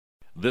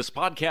This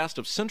podcast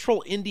of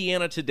Central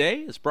Indiana Today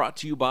is brought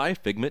to you by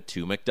Figment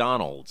 2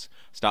 McDonald's.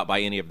 Stop by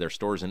any of their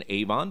stores in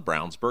Avon,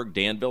 Brownsburg,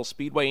 Danville,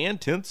 Speedway,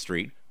 and 10th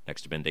Street,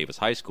 next to Ben Davis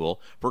High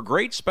School, for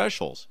great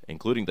specials,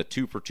 including the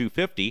 2 for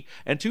 $2.50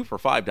 and 2 for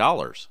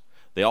 $5.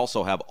 They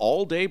also have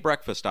all-day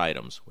breakfast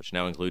items, which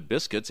now include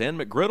biscuits and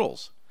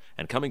McGriddles.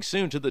 And coming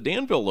soon to the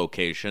Danville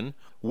location,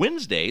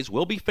 Wednesdays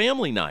will be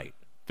family night.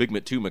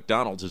 Figment 2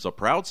 McDonald's is a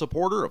proud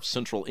supporter of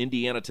Central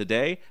Indiana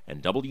Today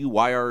and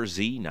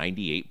WYRZ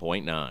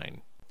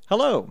 98.9.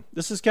 Hello,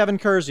 this is Kevin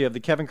Kersey of the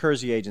Kevin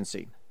Kersey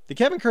Agency. The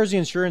Kevin Kersey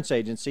Insurance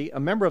Agency, a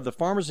member of the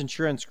Farmers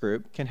Insurance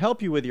Group, can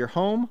help you with your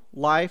home,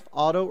 life,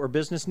 auto, or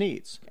business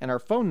needs. And our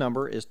phone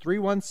number is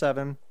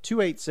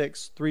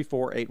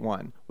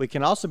 317-286-3481. We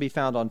can also be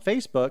found on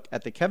Facebook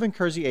at the Kevin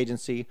Kersey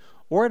Agency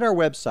or at our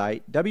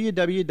website,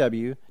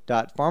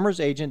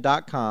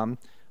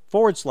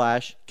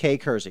 www.farmersagent.com/K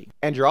Kersey.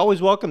 And you're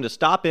always welcome to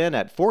stop in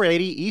at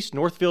 480 East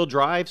Northfield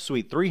Drive,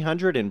 Suite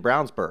 300 in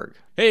Brownsburg.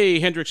 Hey,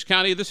 Hendricks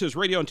County, this is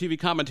radio and TV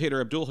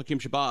commentator Abdul Hakim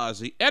Shabazz,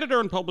 the editor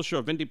and publisher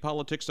of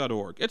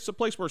IndyPolitics.org. It's the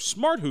place where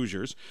smart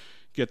Hoosiers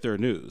get their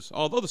news.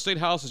 Although the State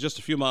House is just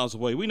a few miles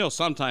away, we know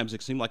sometimes it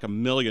can seem like a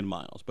million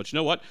miles. But you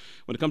know what?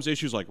 When it comes to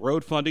issues like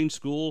road funding,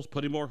 schools,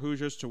 putting more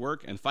Hoosiers to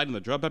work, and fighting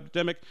the drug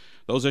epidemic,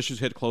 those issues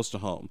hit close to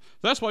home.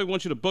 That's why we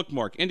want you to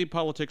bookmark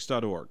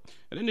IndyPolitics.org.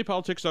 At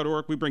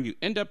IndyPolitics.org, we bring you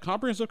in-depth,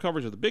 comprehensive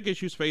coverage of the big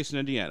issues facing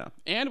Indiana.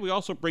 And we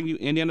also bring you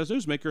Indiana's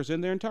newsmakers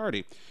in their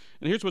entirety.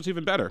 And here's what's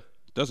even better.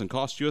 It doesn't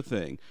cost you a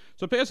thing.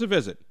 So pay us a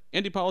visit,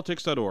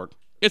 IndyPolitics.org.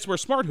 It's where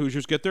smart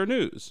Hoosiers get their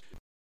news.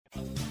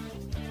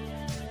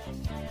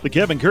 The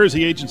Kevin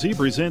Kersey Agency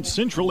presents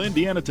Central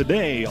Indiana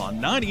Today on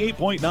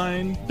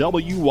 98.9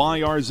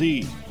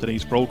 WYRZ.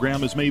 Today's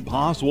program is made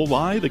possible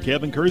by the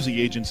Kevin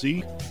Kersey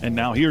Agency. And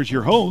now here's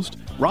your host,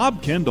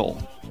 Rob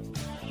Kendall.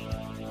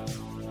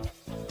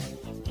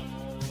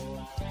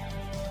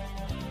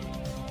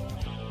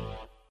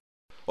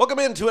 Welcome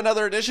into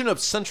another edition of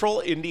Central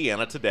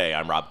Indiana Today.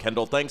 I'm Rob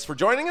Kendall. Thanks for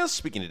joining us.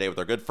 Speaking today with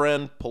our good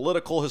friend,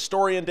 political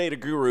historian, data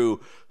guru,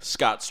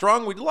 Scott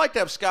Strong. We'd like to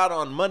have Scott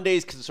on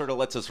Mondays because it sort of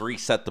lets us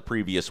reset the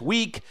previous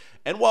week.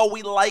 And while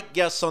we like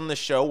guests on this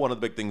show, one of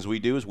the big things we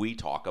do is we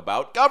talk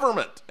about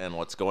government and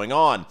what's going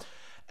on.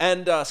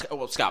 And,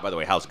 Scott, by the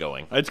way, how's it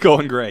going? It's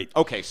going great.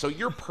 Okay, so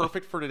you're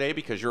perfect for today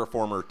because you're a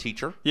former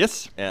teacher.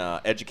 Yes.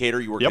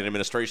 Educator. You work in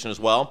administration as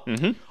well.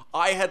 Mm-hmm.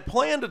 I had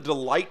planned a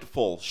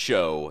delightful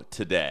show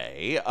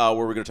today where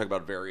we're going to talk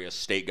about various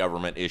state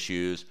government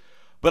issues,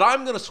 but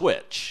I'm going to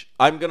switch.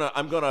 I'm gonna.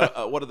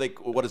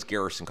 What does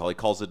Garrison call it? He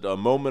calls it a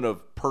moment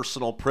of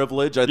personal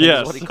privilege, I think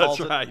is what he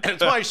calls it. Right. And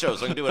it's my show,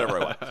 so I can do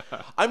whatever I want.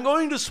 I'm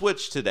going to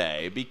switch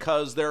today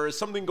because there is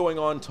something going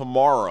on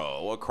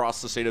tomorrow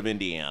across the state of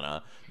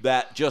Indiana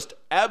that just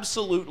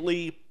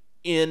absolutely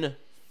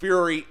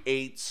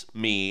infuriates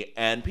me,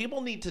 and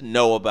people need to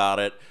know about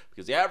it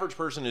because the average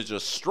person is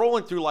just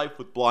strolling through life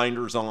with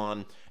blinders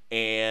on.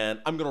 And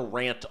I'm going to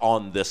rant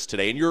on this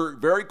today. And you're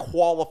very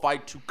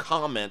qualified to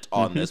comment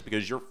on this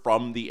because you're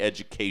from the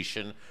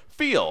education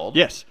field.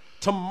 Yes.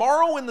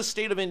 Tomorrow in the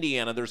state of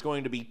Indiana, there's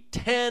going to be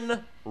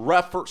 10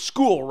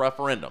 school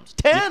referendums.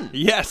 10!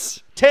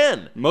 Yes.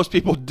 10. Most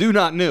people do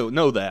not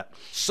know that.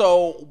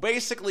 So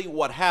basically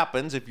what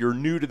happens, if you're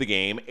new to the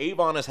game,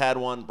 Avon has had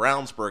one,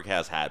 Brownsburg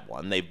has had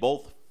one. They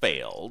both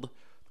failed.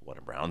 One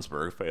in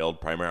Brownsburg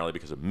failed primarily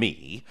because of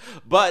me,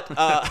 but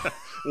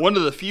one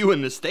of the few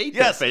in the state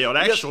that failed,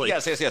 actually.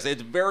 Yes.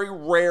 It's very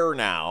rare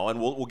now, and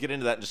we'll get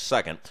into that in just a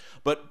second.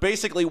 But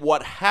basically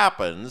what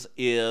happens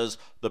is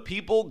the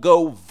people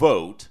go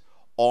vote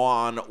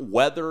on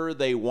whether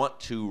they want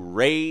to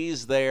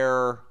raise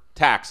their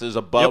taxes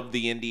above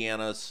the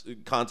Indiana's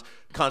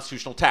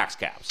constitutional tax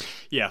caps.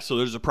 Yeah, so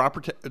there's a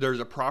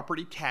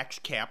property tax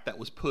cap that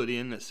was put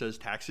in that says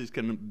taxes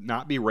can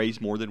not be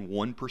raised more than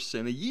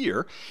 1% a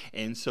year.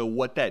 And so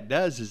what that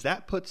does is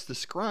that puts the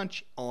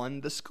scrunch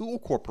on the school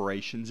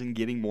corporations in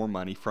getting more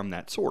money from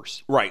that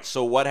source. Right.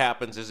 So what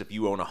happens is if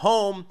you own a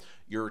home,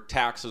 your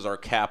taxes are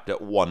capped at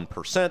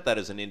 1%. That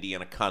is an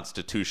Indiana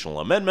constitutional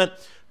amendment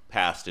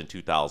passed in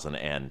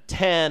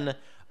 2010.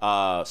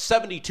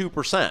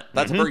 72%.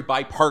 That's a very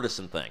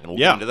bipartisan thing. And we'll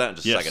get into that in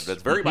just a second.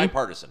 That's very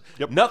bipartisan.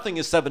 Yep. Nothing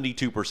is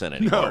 72%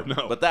 anymore.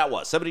 No. But that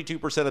was.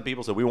 72% of the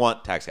people said we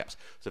want tax caps.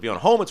 So if you own a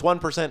home, it's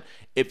 1%.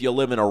 If you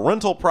live in a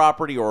rental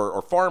property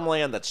or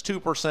farmland, that's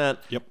 2%.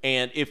 Yep.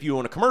 And if you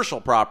own a commercial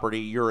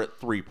property, you're at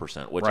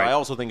 3%, which I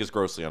also think is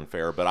grossly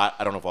unfair. But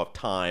I don't know if I'll have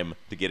time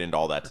to get into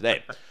all that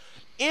today.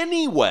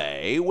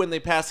 Anyway, when they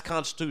passed the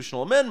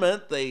constitutional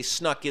amendment, they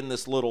snuck in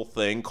this little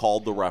thing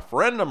called the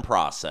referendum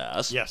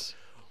process. Yes.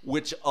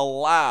 Which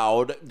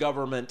allowed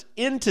government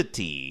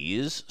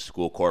entities,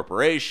 school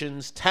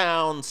corporations,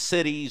 towns,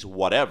 cities,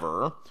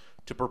 whatever,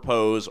 to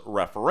propose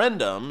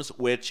referendums,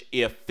 which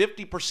if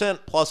 50%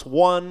 plus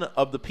one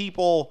of the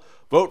people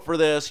vote for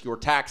this, your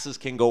taxes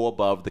can go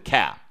above the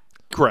cap.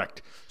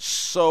 Correct.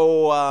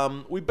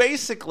 So we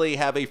basically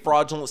have a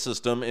fraudulent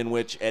system in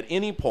which at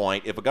any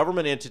point, if a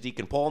government entity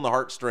can pull on the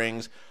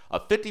heartstrings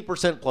of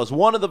 50% plus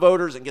one of the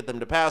voters and get them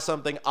to pass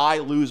something, I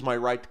lose my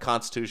right to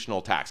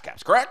constitutional tax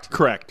caps, correct?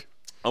 Correct.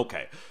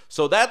 Okay,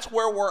 so that's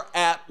where we're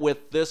at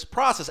with this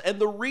process. And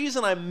the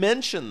reason I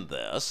mention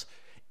this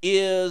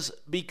is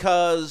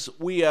because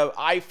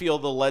I feel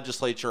the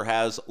legislature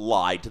has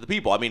lied to the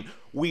people. I mean,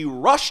 we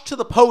rushed to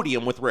the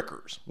podium with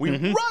Rickers.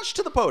 We rushed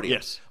to the podium.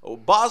 Yes.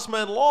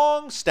 Bosma and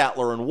Long,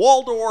 Statler and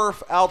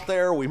Waldorf out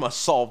there. We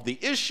must solve the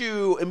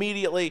issue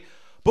immediately.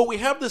 But we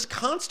have this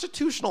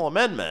constitutional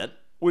amendment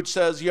which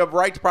says you have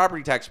right to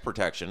property tax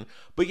protection,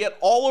 but yet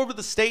all over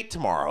the state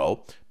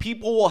tomorrow,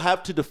 people will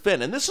have to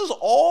defend. And this is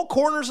all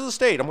corners of the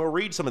state. I'm going to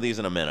read some of these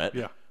in a minute.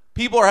 Yeah.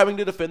 People are having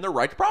to defend their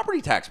right to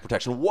property tax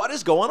protection. What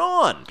is going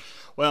on?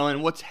 Well,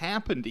 and what's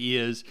happened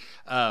is,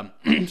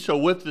 so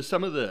with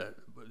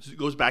it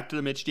goes back to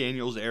the Mitch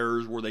Daniels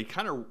errors where they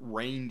kind of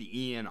reined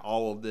in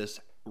all of this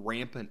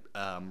rampant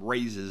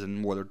raises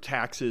and whether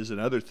taxes and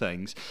other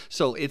things.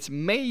 So it's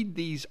made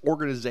these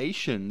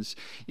organizations,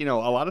 a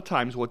lot of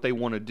times what they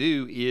want to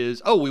do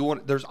is,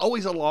 there's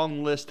always a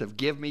long list of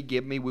give me,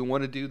 we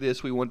want to do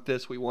this, we want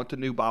the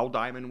new Bile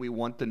Diamond, we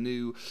want the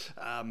new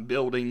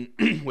building,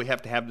 we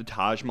have to have the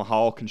Taj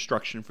Mahal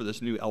construction for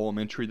this new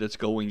elementary that's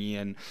going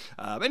in.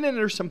 And then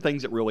there's some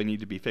things that really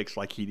need to be fixed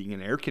like heating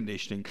and air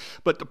conditioning.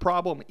 But the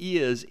problem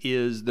is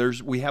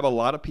we have a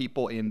lot of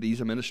people in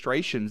these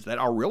administrations that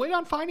are really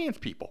not finance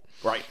people.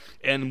 Right.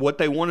 And what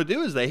they want to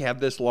do is they have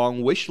this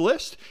long wish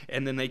list,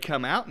 and then they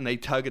come out and they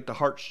tug at the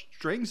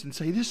heartstrings and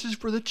say, this is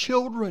for the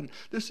children.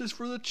 This is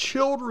for the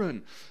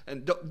children.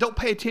 And don't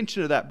pay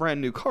attention to that brand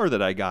new car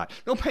that I got.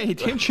 Don't pay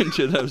attention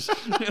to those,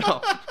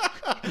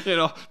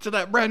 to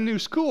that brand new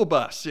school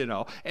bus,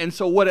 And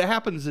so what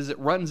happens is it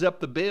runs up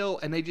the bill,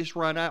 and they just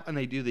run out and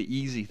they do the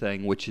easy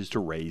thing, which is to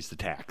raise the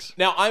tax.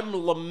 Now, I'm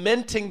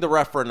lamenting the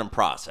referendum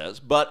process,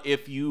 but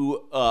if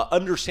you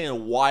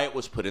understand why it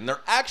was put in, there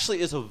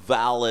actually is a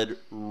valid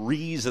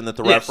reason that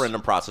the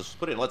referendum process was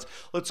put in.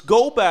 Let's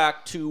go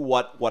back to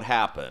what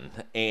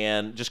happened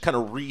and just kind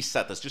of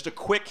reset this. Just a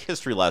quick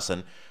history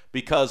lesson,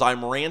 because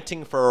I'm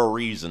ranting for a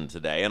reason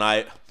today,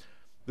 and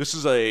this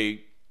is a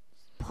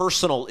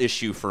personal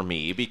issue for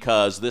me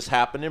because this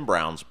happened in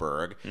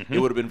Brownsburg. It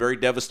would have been very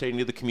devastating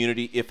to the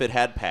community if it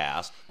had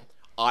passed.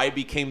 I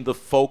became the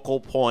focal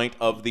point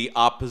of the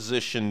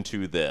opposition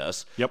to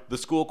this. Yep. The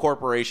school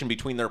corporation,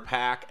 between their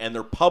PAC and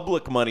their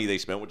public money they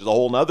spent, which is a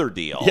whole other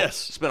deal. Yes.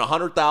 Spent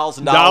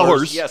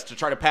 $100,000. Yes, to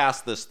try to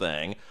pass this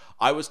thing.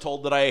 I was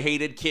told that I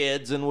hated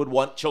kids and would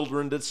want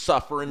children to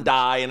suffer and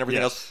die and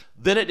everything else.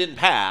 Then it didn't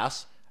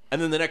pass.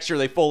 And then the next year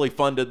they fully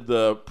funded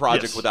the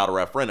project without a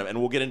referendum. And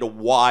we'll get into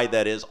why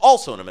that is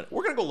also in a minute.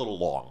 We're going to go a little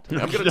long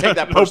today. I'm going to take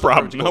that personal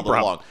approach and go a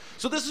little long.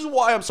 So this is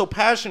why I'm so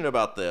passionate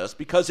about this,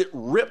 because it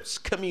rips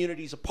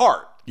communities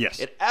apart. Yes.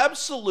 It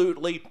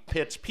absolutely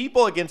pits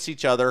people against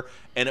each other,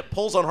 and it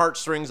pulls on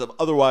heartstrings of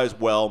otherwise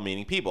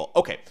well-meaning people.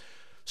 Okay,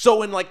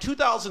 so in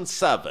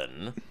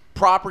 2007,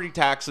 property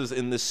taxes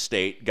in this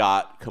state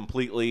got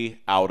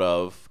completely out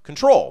of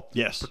control.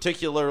 Yes.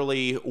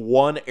 Particularly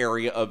one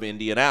area of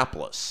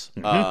Indianapolis.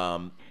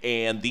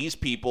 And these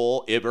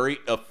people, a very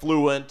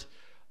affluent,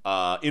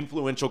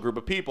 influential group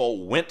of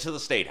people, went to the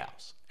State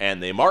House.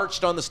 And they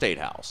marched on the State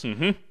House.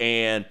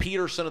 And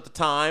Peterson at the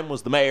time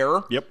was the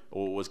mayor. Yep.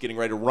 Was getting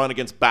ready to run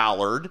against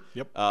Ballard.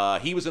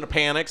 Yep. He was in a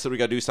panic, so we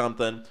got to do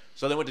something.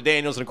 So they went to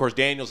Daniels, and of course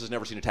Daniels has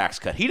never seen a tax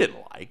cut he didn't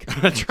like.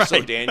 That's right.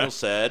 So Daniels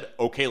said,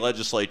 okay,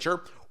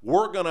 legislature,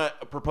 we're going to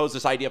propose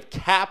this idea of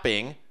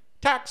capping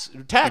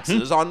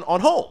taxes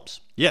on homes.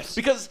 Yes.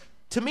 Because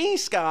to me,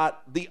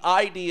 Scott, the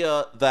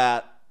idea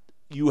that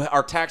you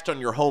are taxed on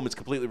your home is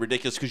completely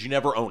ridiculous because you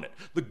never own it.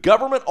 The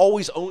government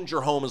always owns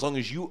your home as long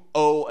as you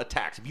owe a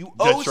tax. If you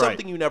owe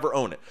something, you never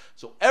own it.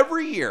 So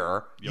every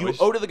year you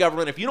owe to the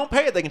government. If you don't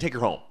pay it, they can take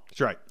your home.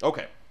 That's right.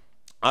 Okay.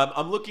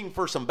 I'm looking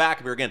for some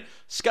backup here. Again,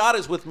 Scott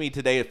is with me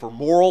today for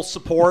moral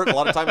support. A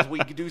lot of times we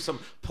do some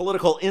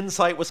political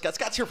insight with Scott.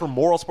 Scott's here for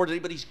moral support today,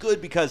 but he's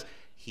good because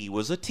he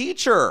was a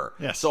teacher.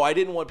 Yes. So I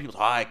didn't want people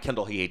to,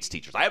 Kendall, he hates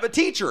teachers. I have a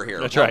teacher here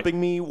That's helping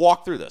me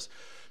walk through this.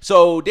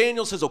 So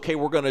Daniel says, okay,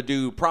 we're going to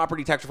do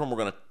property tax reform. We're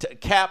going to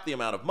cap the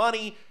amount of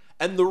money.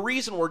 And the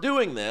reason we're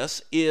doing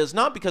this is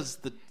not because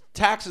the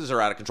taxes are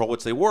out of control,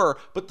 which they were,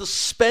 but the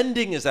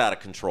spending is out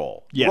of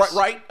control. Yes.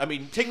 Right? I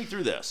mean, take me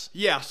through this.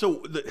 Yeah,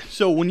 so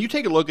when you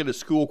take a look at a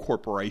school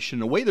corporation,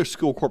 the way their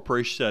school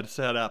corporation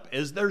set up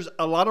is there's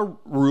a lot of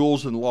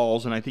rules and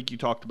laws, and I think you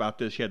talked about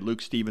this. You had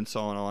Luke Stevenson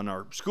on,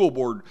 our school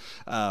board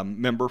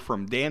member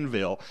from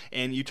Danville,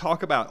 and you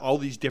talk about all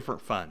these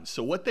different funds.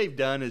 So what they've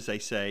done is they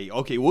say,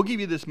 okay, we'll give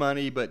you this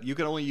money, but you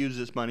can only use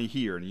this money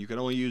here, and you can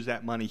only use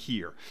that money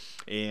here.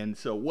 And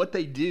so what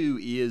they do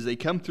is they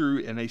come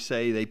through and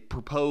they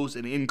propose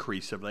an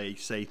increase of, they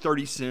say,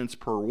 30 cents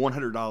per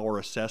 $100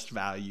 assessed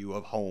value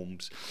of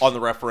homes. On the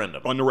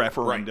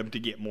referendum. To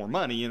get more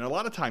money. And a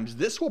lot of times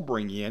this will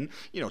bring in,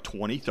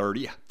 20,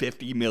 30,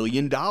 $50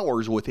 million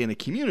within a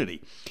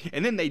community.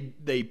 And then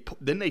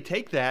they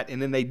take that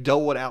and then they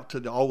dole it out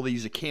to all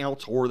these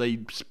accounts, or they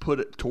put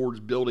it towards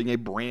building a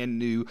brand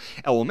new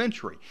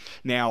elementary.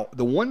 Now,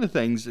 one of the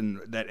things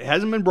that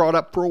hasn't been brought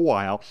up for a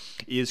while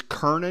is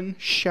Kernan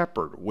Shepherd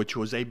Shepard, which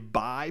was a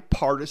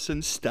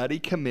bipartisan study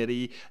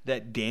committee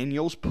that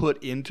Daniels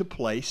put into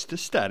place to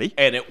study.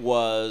 And it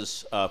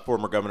was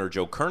former Governor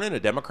Joe Kernan, a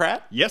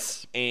Democrat.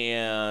 Yes.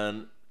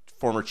 And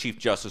former Chief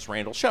Justice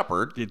Randall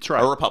Shepard, That's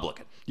right. a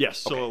Republican. Yes,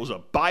 so it was a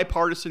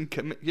bipartisan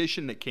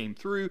commission that came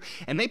through,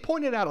 and they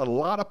pointed out a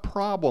lot of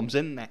problems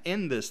in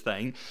this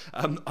thing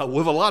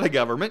with a lot of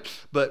government.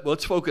 But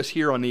let's focus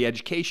here on the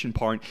education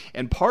part.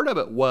 And part of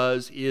it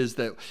is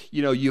that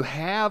you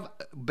have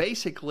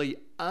basically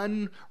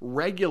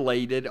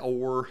unregulated,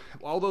 or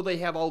although they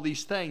have all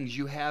these things,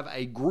 you have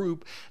a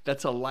group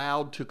that's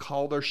allowed to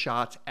call their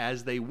shots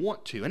as they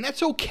want to. And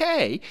that's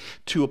okay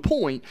to a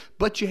point,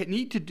 but you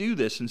need to do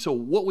this. And so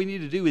what we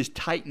need to do is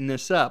tighten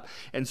this up.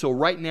 And so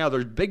right now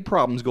there's big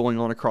problems going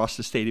on across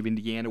the state of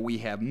Indiana. We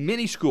have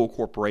many school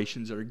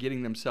corporations that are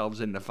getting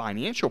themselves into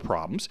financial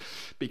problems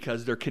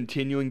because they're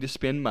continuing to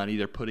spend money.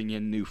 They're putting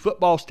in new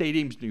football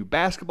stadiums, new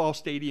basketball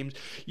stadiums.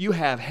 You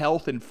have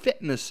health and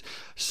fitness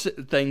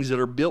things that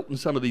are built in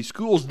some of these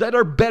schools that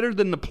are better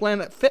than the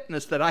Planet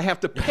Fitness that I have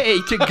to pay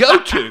to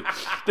go to.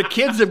 The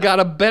kids have got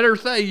a better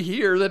thing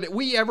here than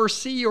we ever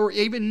see or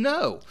even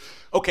know.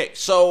 Okay,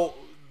 so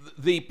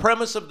the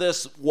premise of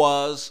this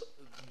was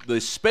the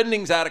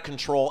spending's out of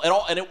control,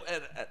 and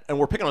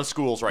we're picking on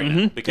schools right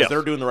now because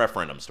they're doing the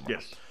referendums tomorrow.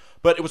 Yes.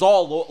 But it was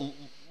all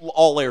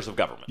layers of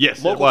government.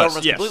 Yes, local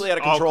government's completely out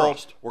of control. All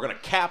crossed. We're going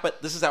to cap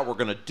it. This is how we're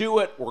going to do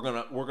it. We're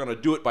going to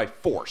do it by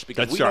force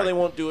because That's we know right. they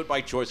won't do it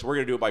by choice. So we're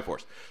going to do it by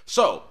force.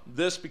 So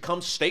this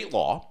becomes state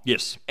law.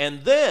 Yes.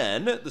 And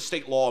then the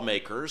state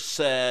lawmakers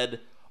said,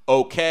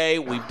 okay,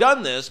 we've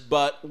done this,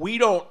 but we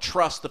don't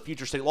trust the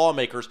future state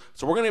lawmakers,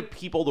 so we're going to give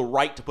people the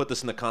right to put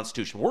this in the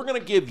Constitution. We're going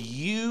to give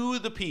you,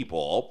 the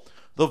people,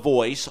 the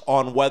voice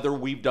on whether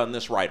we've done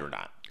this right or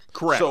not.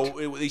 Correct.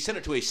 So they sent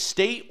it to a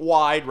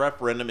statewide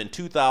referendum in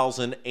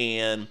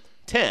 2010,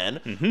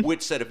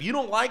 which said, if you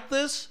don't like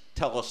this,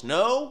 tell us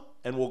no,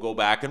 and we'll go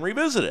back and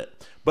revisit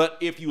it. But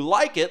if you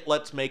like it,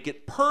 let's make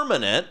it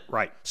permanent.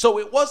 Right. So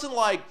it wasn't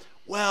like,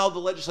 well, the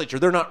legislature,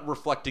 they're not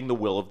reflecting the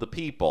will of the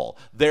people.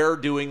 They're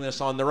doing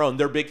this on their own.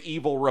 They're big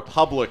evil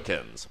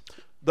Republicans.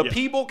 The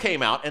people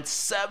came out, and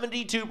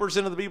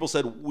 72% of the people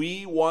said,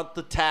 we want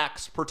the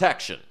tax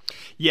protection.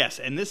 Yes,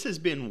 and this has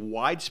been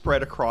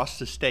widespread across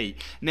the state.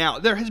 Now,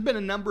 there has been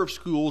a number of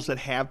schools that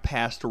have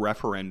passed a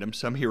referendum,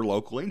 some here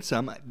locally and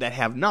some that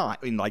have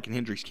not, like in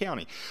Hendricks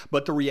County.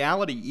 But the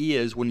reality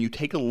is, when you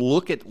take a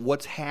look at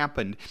what's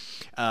happened,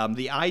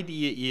 the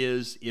idea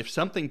is if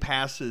something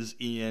passes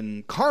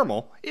in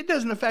Carmel, it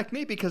doesn't affect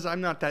me because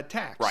I'm not that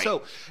taxed. Right.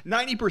 So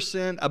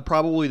 90% of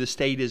probably the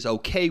state is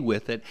okay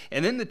with it.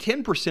 And then the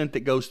 10%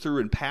 that goes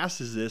through and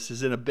passes this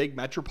is in a big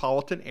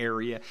metropolitan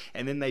area.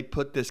 And then they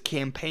put this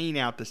campaign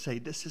out to say,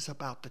 this is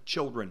about the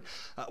children.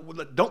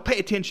 Don't pay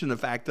attention to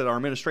the fact that our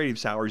administrative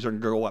salaries are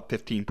going to go up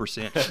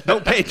 15%.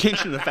 Don't pay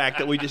attention to the fact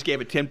that we just gave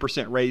a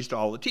 10% raise to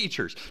all the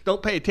teachers.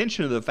 Don't pay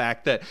attention to the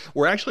fact that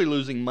we're actually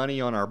losing money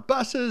on our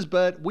buses,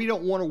 but we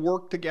don't want to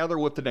work together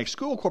with the next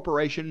school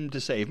corporation to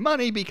save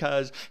money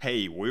because,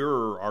 hey,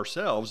 we're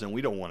ourselves and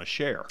we don't want to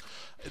share.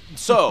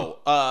 So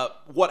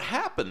what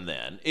happened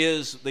then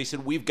is they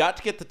said, we've got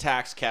to get the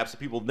tax caps. The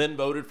people then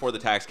voted for the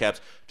tax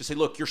caps to say,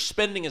 look, your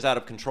spending is out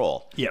of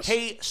control. Yes.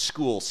 Hey,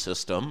 school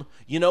system,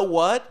 you know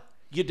what?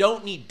 You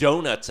don't need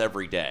donuts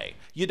every day.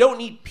 You don't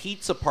need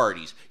pizza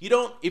parties. You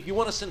don't, if you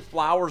want to send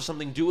flowers or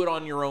something, do it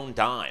on your own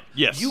dime.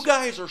 Yes. You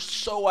guys are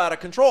so out of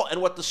control.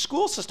 And what the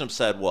school system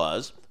said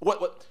was,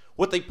 what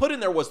they put in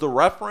there was the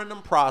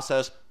referendum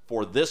process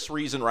for this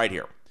reason right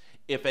here.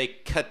 If a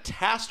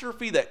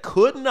catastrophe that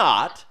could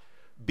not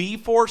be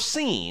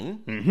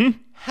foreseen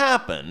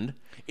happened,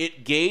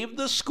 it gave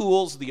the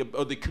schools,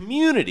 the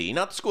community,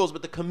 not the schools,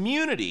 but the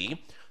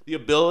community, the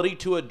ability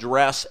to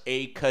address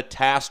a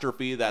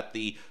catastrophe that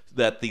the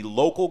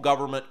local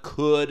government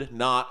could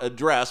not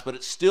address, but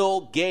it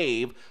still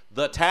gave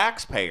the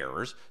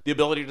taxpayers the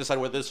ability to decide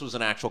whether this was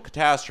an actual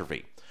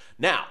catastrophe.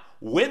 Now,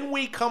 when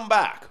we come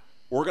back,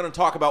 we're going to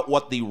talk about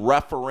what the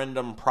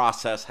referendum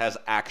process has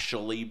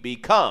actually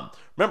become.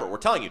 Remember, we're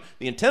telling you,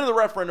 the intent of the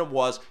referendum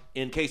was,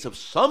 in case of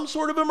some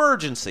sort of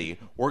emergency,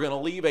 we're going to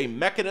leave a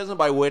mechanism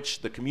by which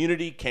the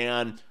community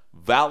can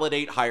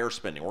validate higher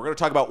spending. We're going to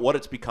talk about what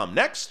it's become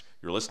next.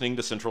 You're listening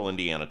to Central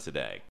Indiana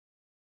Today.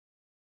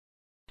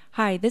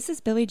 Hi, this is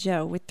Billy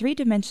Joe with 3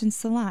 Dimensions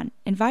Salon,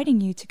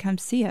 inviting you to come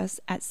see us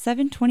at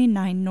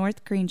 729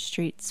 North Green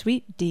Street,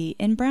 Suite D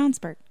in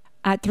Brownsburg.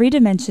 At 3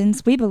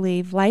 Dimensions, we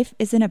believe life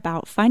isn't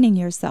about finding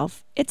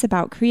yourself, it's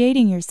about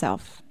creating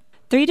yourself.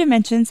 3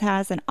 Dimensions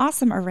has an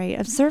awesome array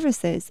of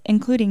services,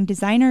 including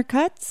designer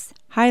cuts,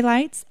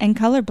 highlights, and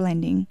color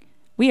blending.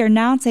 We are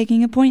now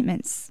taking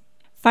appointments.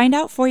 Find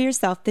out for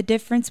yourself the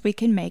difference we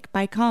can make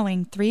by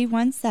calling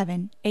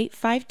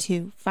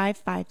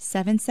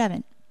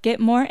 317-852-5577. Get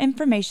more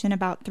information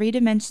about 3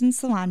 Dimensions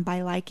Salon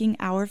by liking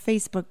our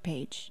Facebook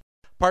page.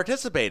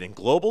 Participate in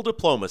global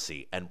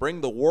diplomacy and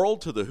bring the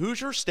world to the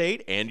Hoosier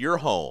State and your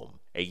home.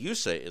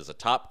 AUSA is a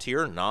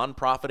top-tier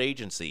nonprofit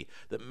agency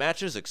that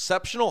matches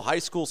exceptional high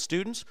school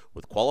students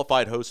with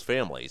qualified host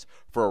families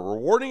for a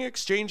rewarding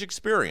exchange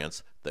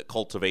experience that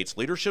cultivates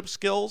leadership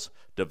skills,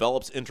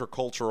 develops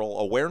intercultural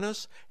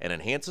awareness, and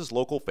enhances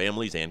local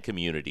families and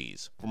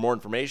communities. For more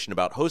information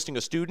about hosting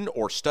a student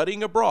or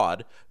studying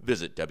abroad,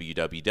 visit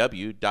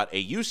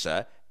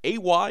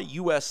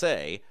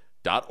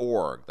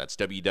www.ayusa.org. That's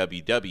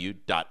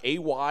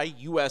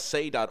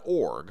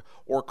www.ayusa.org,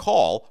 or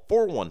call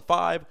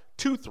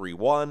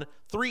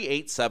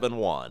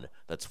 415-231-3871.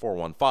 That's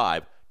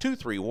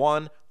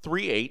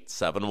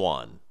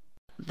 415-231-3871.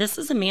 This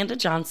is Amanda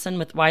Johnson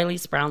with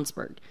Wiley's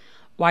Brownsburg.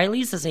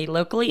 Wiley's is a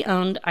locally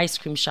owned ice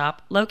cream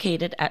shop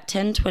located at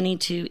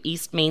 1022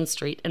 East Main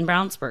Street in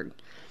Brownsburg.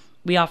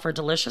 We offer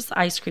delicious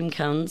ice cream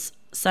cones,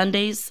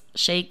 sundaes,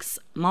 shakes,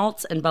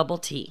 malts, and bubble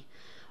tea.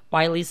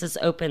 Wiley's is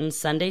open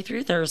Sunday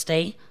through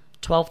Thursday,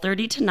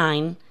 12:30 to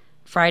 9,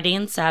 Friday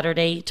and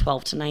Saturday,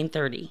 12 to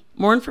 9:30.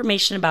 More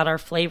information about our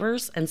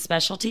flavors and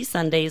specialty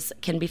sundaes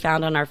can be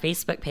found on our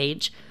Facebook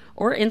page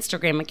or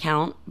Instagram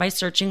account by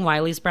searching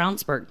Wiley's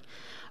Brownsburg.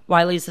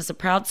 Wiley's is a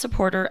proud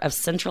supporter of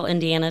Central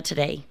Indiana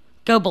Today.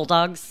 Go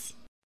Bulldogs!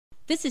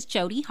 This is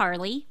Jody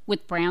Harley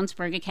with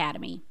Brownsburg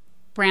Academy.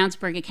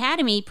 Brownsburg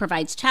Academy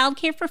provides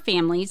childcare for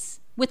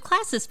families with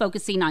classes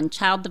focusing on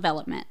child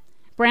development.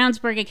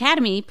 Brownsburg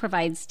Academy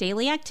provides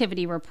daily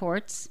activity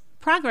reports,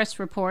 progress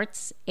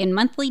reports, and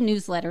monthly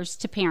newsletters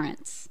to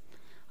parents.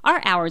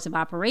 Our hours of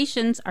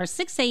operations are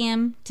 6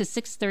 a.m. to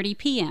 6:30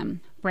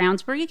 p.m.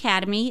 Brownsburg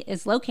Academy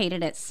is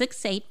located at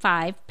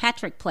 685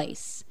 Patrick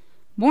Place.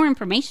 More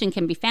information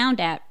can be found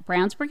at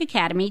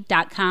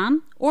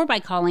brownsburgacademy.com or by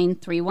calling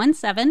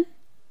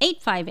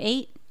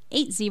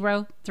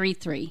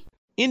 317-858-8033.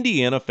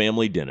 Indiana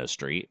Family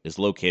Dentistry is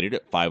located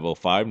at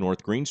 505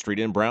 North Green Street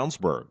in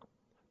Brownsburg.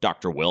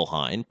 Dr. Will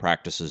Hine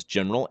practices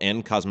general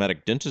and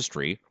cosmetic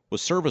dentistry with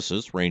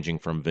services ranging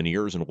from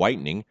veneers and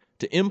whitening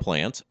to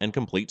implants and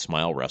complete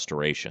smile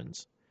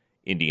restorations.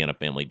 Indiana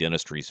Family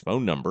Dentistry's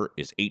phone number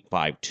is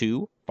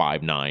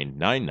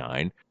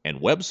 852-5999 and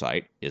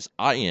website is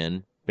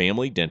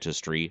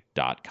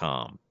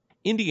infamilydentistry.com.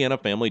 Indiana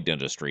Family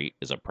Dentistry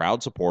is a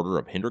proud supporter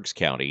of Hendricks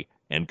County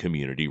and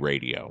community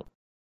radio.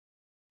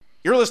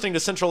 You're listening to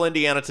Central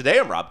Indiana Today.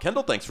 I'm Rob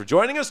Kendall. Thanks for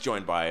joining us.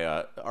 Joined by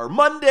our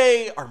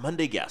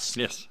Monday guest.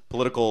 Yes.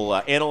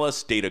 Political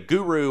analyst, data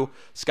guru,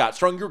 Scott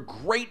Strong. You're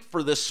great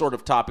for this sort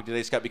of topic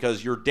today, Scott,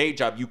 because your day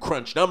job, you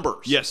crunch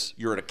numbers. Yes.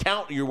 You're an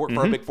accountant. You work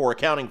for a Big Four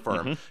accounting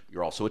firm.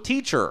 You're also a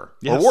teacher.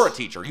 Yes. Or were a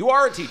teacher. You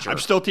are a teacher. I'm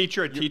still a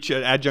teacher. I teach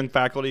at adjunct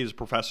faculty as a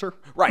professor.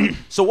 Right.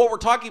 So what we're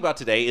talking about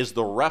today is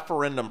the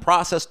referendum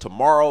process.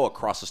 Tomorrow,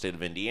 across the state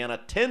of Indiana,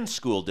 10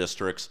 school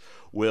districts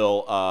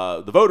will,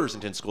 the voters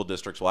in 10 school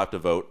districts will have to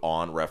vote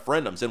on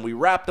referendums. And we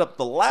wrapped up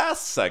the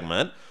last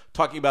segment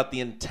talking about the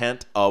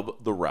intent of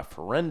the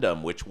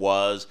referendum, which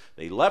was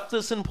they left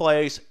this in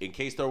place in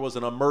case there was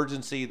an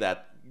emergency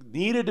that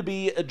needed to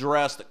be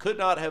addressed that could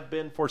not have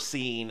been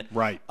foreseen.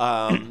 Right.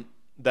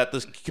 That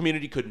the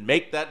community could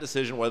make that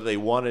decision whether they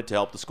wanted to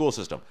help the school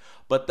system.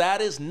 But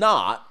that is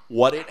not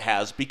what it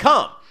has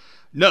become.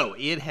 No,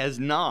 it has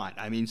not.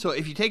 I mean, so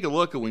if you take a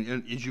look at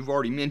as you've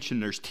already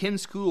mentioned, there's 10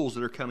 schools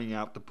that are coming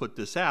out to put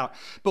this out.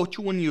 But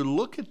when you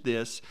look at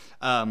this,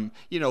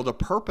 the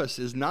purpose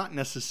is not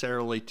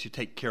necessarily to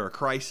take care of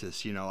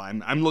crisis.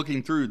 I'm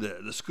looking through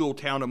the school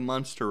town of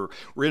Munster,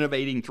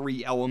 renovating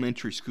 3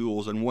 elementary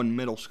schools and 1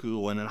 middle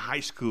school and a high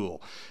school,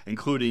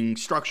 including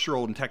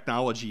structural and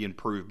technology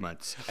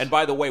improvements. And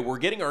by the way, we're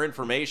getting our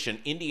information.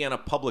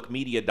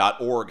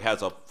 IndianaPublicMedia.org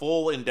has a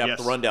full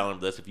in-depth rundown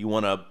of this. If you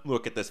want to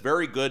look at this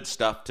very good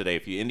stuff today,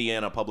 if you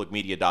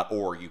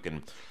IndianaPublicMedia.org, you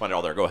can find it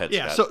all there. Go ahead,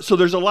 Scott. So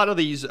there's a lot of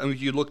these. If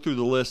you look through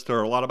the list, there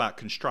are a lot about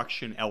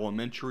construction,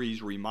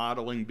 elementaries,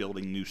 remodeling,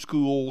 building new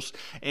schools,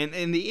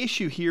 and the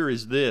issue here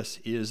is this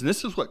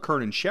is what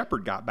Kern and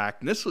Shepard got back,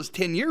 and this was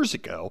 10 years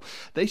ago.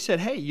 They said,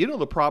 hey,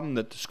 the problem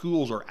that the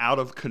schools are out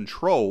of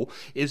control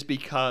is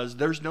because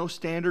there's no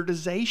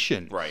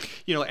standardization. Right.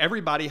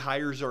 Everybody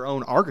hires their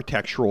own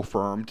architectural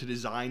firm to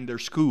design their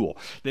school.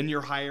 Then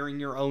you're hiring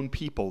your own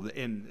people,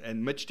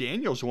 and Mitch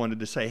Daniels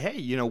wanted to say, hey,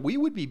 we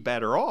would be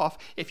better off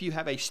if you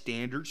have a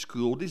standard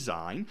school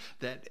design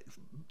that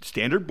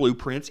standard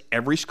blueprints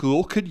every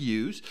school could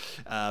use,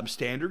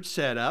 standard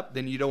setup.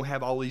 Then you don't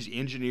have all these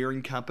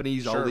engineering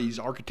companies, all these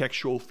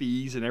architectural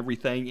fees and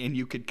everything, and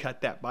you could cut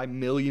that by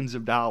millions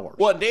of dollars.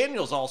 Well,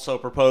 Daniels also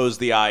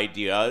proposed the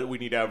idea we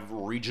need to have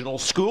regional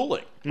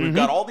schooling. We've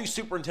got all these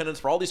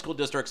superintendents for all these school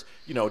districts.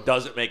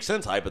 Does it make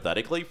sense,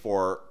 hypothetically,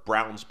 for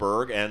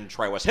Brownsburg and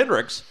Tri-West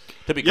Hendricks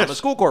to become a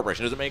school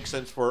corporation? Does it make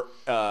sense for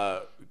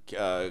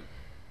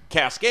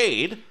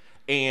Cascade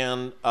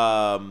and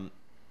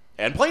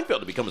and Plainfield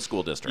to become a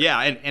school district. Yeah,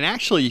 and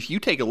actually, if you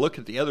take a look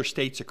at the other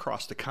states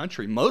across the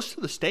country, most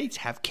of the states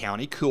have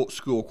county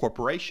school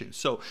corporations.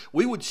 So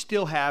we would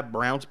still have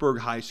Brownsburg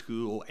High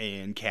School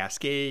and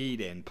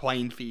Cascade and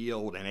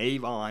Plainfield and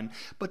Avon,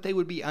 but they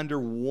would be under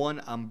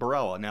one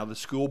umbrella. Now, the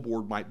school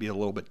board might be a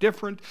little bit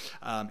different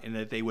in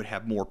that they would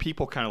have more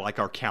people, kind of like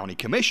our county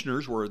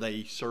commissioners, where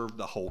they serve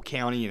the whole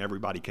county and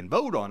everybody can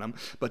vote on them,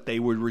 but they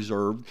would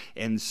reserve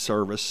and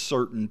service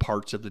certain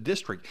parts of the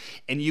district.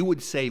 And you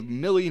would save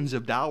millions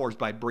of dollars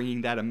by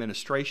bringing that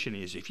administration.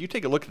 Is if you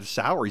take a look at the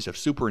salaries of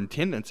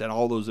superintendents and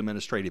all those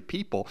administrative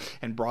people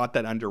and brought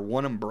that under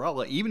one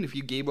umbrella, even if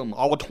you gave them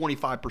all a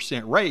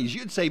 25% raise,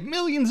 you'd save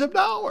millions of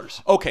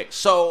dollars. Okay,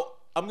 so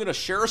I'm going to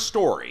share a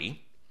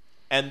story,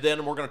 and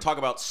then we're going to talk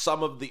about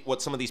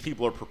what some of these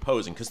people are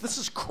proposing, because this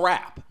is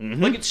crap.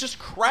 Like, it's just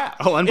crap.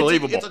 Oh,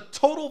 unbelievable. It's a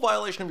total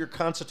violation of your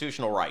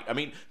constitutional right. I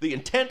mean, the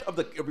intent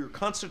of your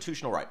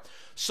constitutional right.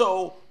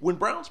 So when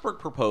Brownsburg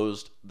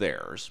proposed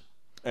theirs,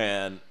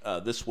 and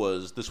this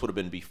would have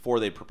been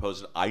before they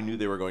proposed it. I knew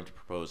they were going to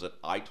propose it.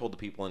 I told the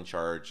people in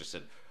charge, I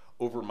said,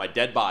 over my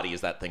dead body is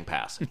that thing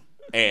passing.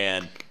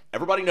 And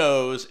everybody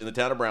knows in the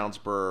town of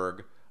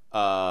Brownsburg,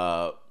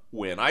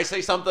 when I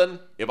say something,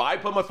 if I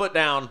put my foot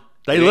down,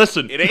 they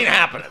listen. It ain't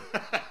happening.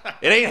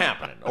 It ain't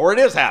happening. Or it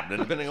is happening,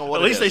 depending on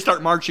what it is. At least they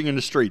start marching in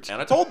the streets.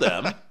 And I told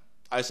them,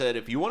 I said,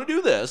 if you want to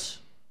do this,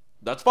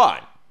 that's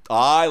fine.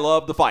 I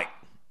love the fight.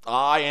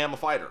 I am a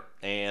fighter.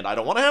 And I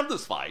don't want to have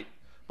this fight,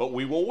 but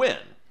we will win.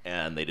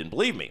 And they didn't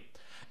believe me.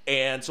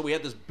 And so we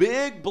had this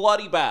big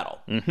bloody battle.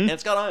 And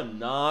Scott, I am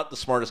not the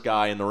smartest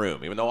guy in the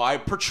room. Even though I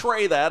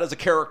portray that as a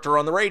character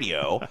on the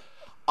radio,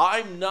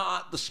 I'm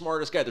not the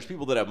smartest guy. There's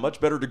people that have much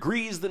better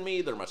degrees than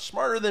me. They're much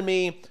smarter than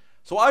me.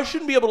 So I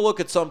shouldn't be able to look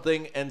at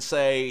something and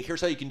say,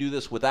 here's how you can do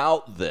this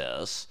without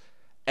this.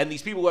 And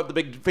these people who have the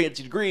big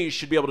fancy degrees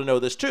should be able to know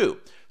this too.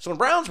 So in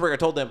Brownsburg, I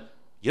told them,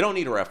 you don't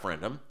need a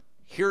referendum.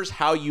 Here's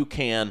how you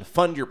can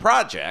fund your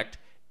project.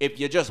 If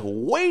you just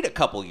wait a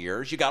couple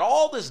years, you got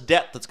all this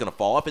debt that's going to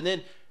fall off. And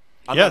then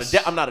I'm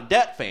not a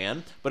debt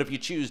fan, but if you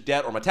choose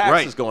debt or my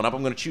taxes going up,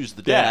 I'm going to choose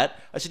the debt.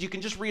 I said, you can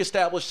just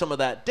reestablish some of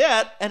that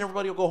debt and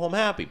everybody will go home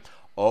happy.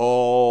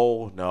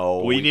 Oh,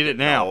 no. We need it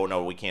now.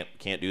 No, we can't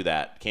do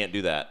that. Can't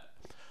do that.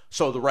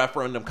 So the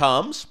referendum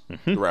comes.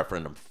 The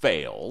referendum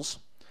fails.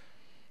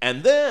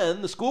 And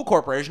then the school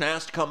corporation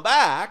has to come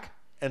back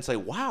and say,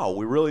 wow,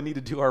 we really need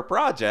to do our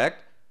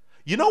project.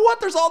 You know what?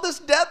 There's all this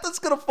debt that's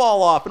going to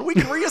fall off, and we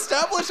can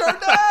reestablish our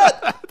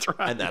debt. That's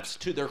right. And that's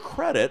to their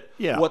credit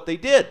what they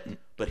did.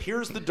 But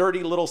here's the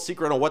dirty little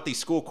secret on what these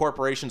school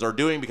corporations are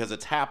doing, because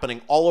it's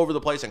happening all over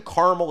the place, and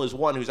Carmel is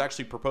one who's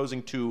actually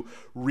proposing to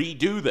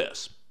redo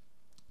this.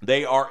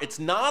 It's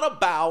not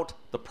about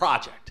the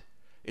project.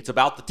 It's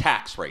about the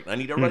tax rate. And I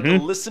need everybody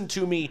to listen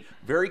to me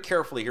very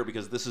carefully here,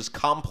 because this is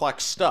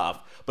complex stuff,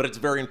 but it's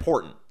very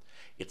important.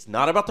 It's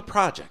not about the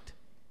project.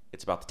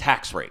 It's about the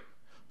tax rate.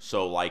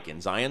 So like in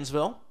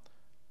Zionsville,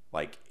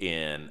 like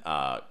in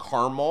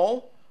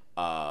Carmel,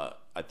 I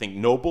think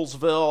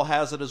Noblesville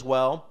has it as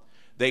well.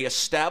 They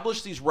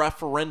establish these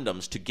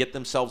referendums to get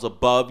themselves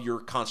above your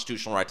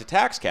constitutional right to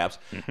tax caps.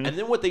 And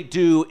then what they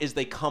do is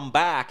they come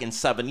back in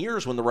 7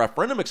 years when the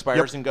referendum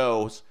expires and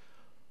goes,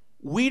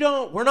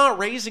 we're not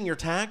raising your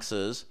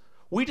taxes.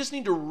 We just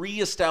need to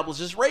reestablish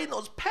this rate. And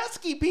those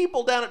pesky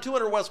people down at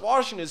 200 West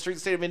Washington Street, the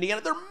state of Indiana,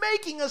 they're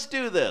making us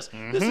do this.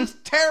 This is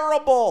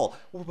terrible.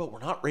 But we're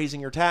not raising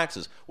your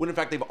taxes. When, in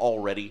fact, they've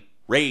already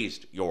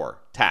raised your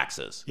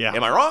taxes. Yeah.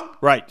 Am I wrong?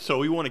 Right. So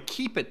we want to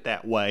keep it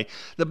that way.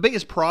 The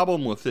biggest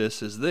problem with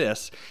this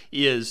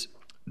is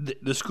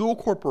the school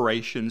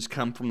corporations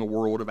come from the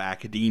world of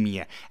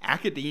academia.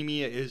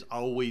 Academia is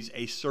always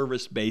a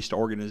service-based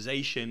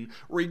organization,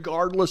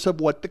 regardless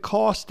of what the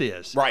cost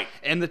is. Right.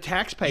 And the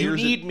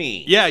taxpayers... You need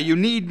me. Yeah, you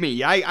need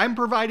me. I'm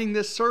providing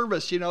this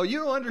service. You know, you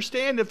don't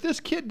understand, if this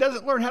kid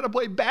doesn't learn how to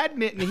play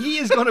badminton, he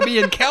is going to be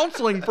in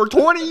counseling for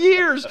 20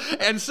 years,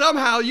 and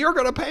somehow you're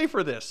going to pay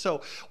for this.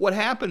 So what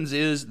happens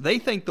is they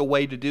think the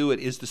way to do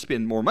it is to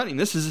spend more money. And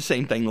this is the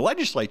same thing the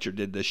legislature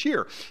did this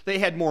year. They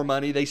had more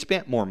money. They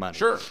spent more money.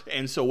 Sure.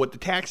 And so what the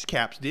tax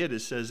caps did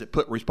is says it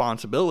put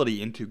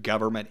responsibility into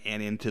government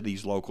and into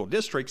these local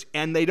districts,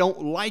 and they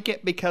don't like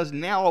it, because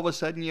now all of a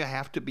sudden you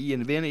have to be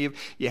inventive,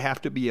 you have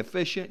to be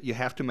efficient, you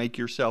have to make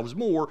yourselves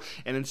more.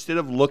 And instead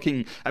of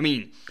looking,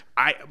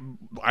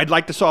 I'd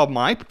like to solve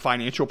my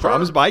financial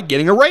problems by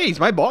getting a raise.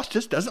 My boss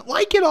just doesn't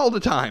like it all the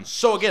time.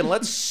 So again,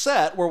 let's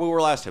set where we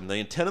were last time. The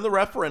intent of the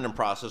referendum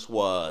process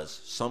was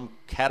some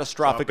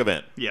catastrophic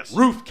event. Yes.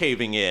 Roof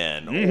caving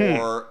in,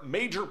 or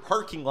major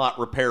parking lot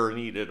repair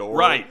needed, or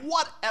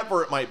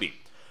whatever it might be.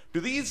 Do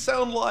these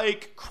sound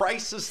like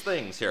crisis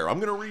things here? I'm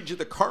going to read you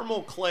the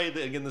Carmel Clay.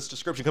 Again, this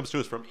description comes to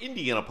us from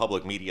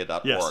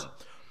IndianaPublicMedia.org. Yes.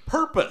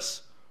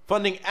 Purpose: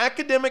 funding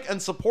academic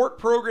and support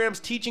programs,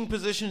 teaching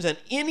positions, and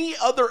any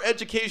other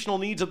educational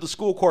needs of the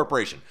school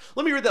corporation.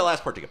 Let me read that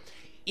last part again.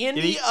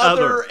 Any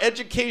other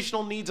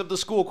educational needs of the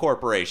school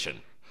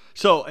corporation.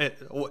 So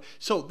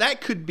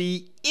that could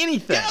be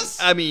anything. Yes.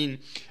 I mean,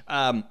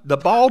 the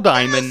ball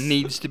diamond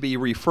needs to be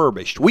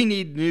refurbished.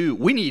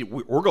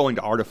 We're going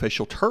to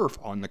artificial turf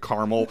on the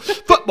Carmel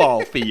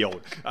football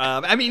field.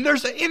 I mean,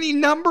 there's any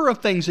number of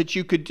things that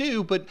you could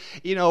do, but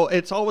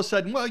it's all of a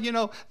sudden,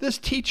 well, this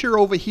teacher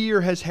over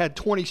here has had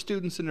 20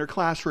 students in their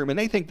classroom and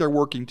they think they're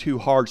working too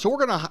hard. So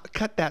we're going to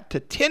cut that to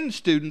 10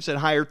 students and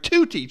hire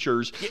 2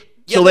 teachers.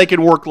 So they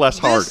can work less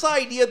hard. This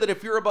idea that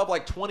if you're above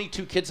like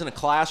 22 kids in a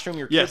classroom,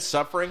 your kid's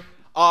suffering.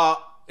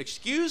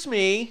 Excuse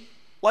me,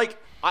 like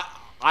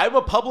I'm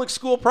a public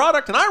school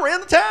product and I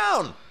ran the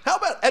town. How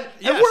about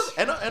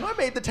and I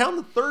made the town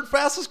the 3rd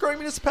fastest growing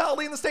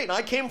municipality in the state. And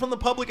I came from the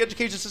public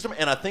education system,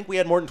 and I think we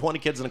had more than 20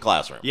 kids in a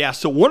classroom. Yeah.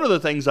 So one of the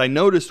things I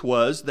noticed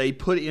was they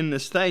put in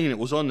this thing, and it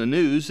was on the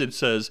news. It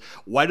says,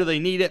 "Why do they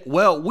need it?"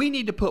 Well, we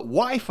need to put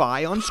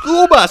Wi-Fi on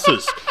school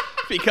buses.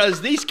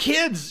 Because these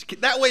kids,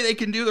 that way they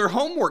can do their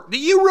homework. Do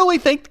you really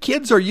think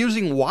kids are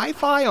using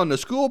Wi-Fi on the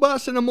school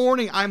bus in the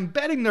morning? I'm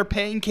betting they're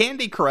paying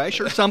Candy Crush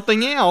or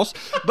something else,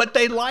 but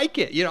they like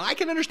it. I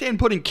can understand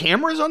putting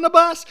cameras on the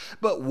bus,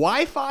 but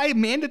Wi-Fi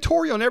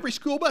mandatory on every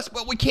school bus?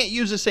 But we can't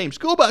use the same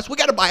school bus. We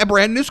got to buy a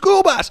brand new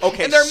school bus.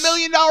 Okay, and they're $1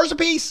 million a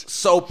piece.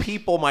 So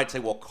people might say,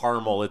 well,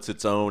 Carmel, it's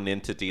its own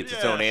entity. It's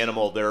its own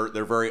animal. They're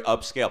very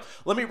upscale.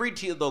 Let me read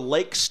to you the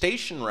Lake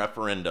Station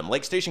referendum.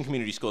 Lake Station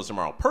Community Schools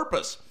tomorrow.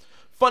 Purpose: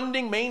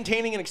 funding,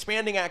 maintaining, and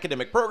expanding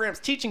academic programs,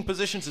 teaching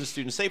positions in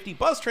student safety,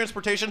 bus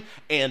transportation,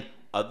 and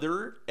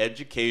other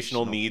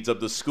educational needs of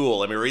the school.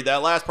 Let me read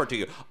that last part to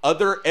you.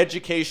 Other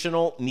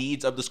educational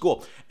needs of the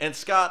school. And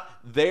Scott,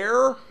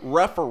 their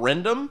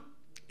referendum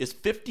is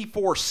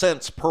 54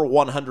 cents per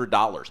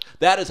 $100.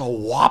 That is a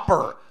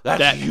whopper.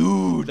 That's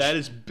huge. That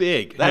is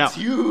big. That's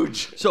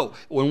huge. So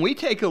when we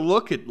take a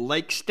look at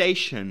Lake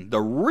Station, the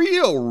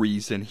real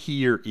reason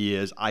here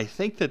is I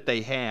think that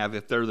they have,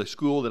 if they're the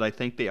school that I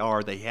think they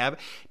have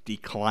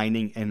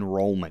declining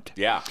enrollment.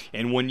 Yeah.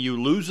 And when you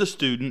lose a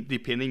student,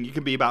 it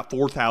can be about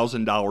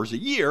 $4,000 a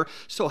year.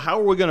 So how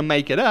are we going to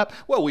make it up?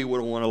 Well, we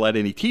wouldn't want to let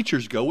any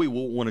teachers go. We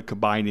wouldn't want to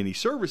combine any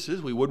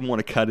services. We wouldn't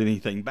want to cut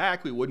anything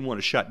back. We wouldn't want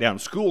to shut down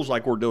schools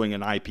like we're doing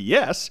in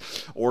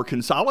IPS or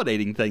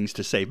consolidating things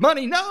to save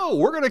money. No,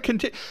 we're going to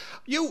continue.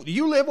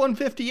 You live on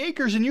 50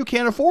 acres and you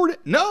can't afford it.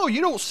 No,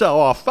 you don't sell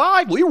off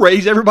 5. We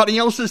raise everybody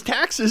else's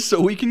taxes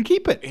so we can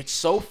keep it. It's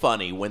so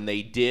funny when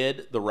they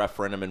did the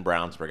referendum in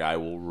Brownsburg. I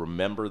will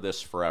remember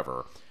this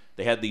forever.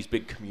 They had these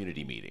big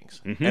community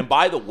meetings. Mm-hmm. And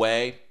by the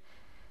way,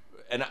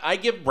 and I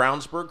give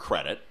Brownsburg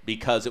credit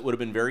because it would have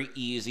been very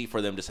easy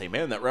for them to say,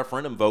 man, that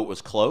referendum vote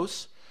was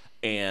close.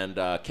 And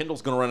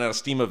Kindle's going to run out of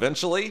steam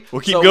eventually.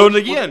 We'll keep going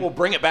again. We'll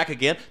bring it back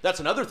again. That's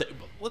another thing.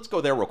 Let's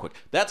go there real quick.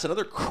 That's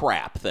another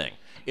crap thing.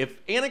 If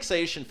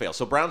annexation fails,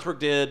 so Brownsburg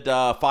did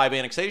 5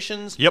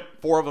 annexations. Yep.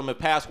 4 of them have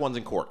passed, 1's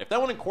in court. If that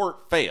one in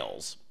court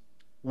fails,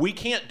 we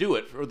can't do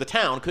it, or the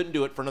town couldn't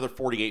do it for another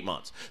 48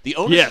 months. The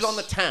onus is on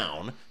the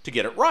town to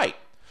get it right.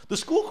 The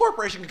school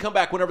corporation can come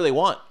back whenever they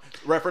want.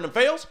 Referendum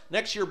fails,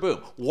 next year,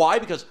 boom. Why?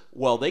 Because,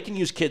 well, they can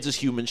use kids as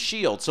human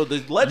shields. So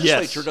the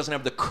legislature doesn't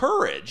have the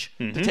courage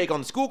to take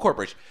on the school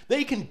corporation.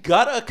 They can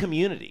gut a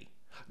community.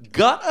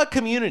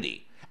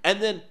 And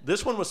then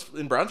this one was,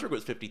 in Brownsburg,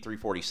 was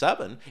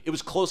 53-47. It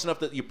was close enough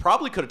that you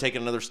probably could have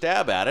taken another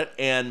stab at it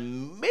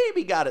and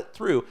maybe got it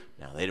through.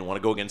 Now, they didn't want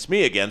to go against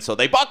me again, so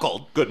they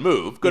buckled. Good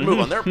move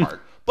on their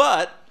part.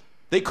 But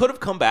they could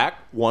have come back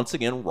once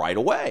again right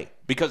away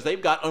because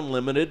they've got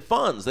unlimited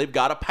funds. They've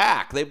got a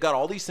PAC. They've got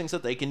all these things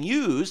that they can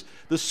use.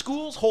 The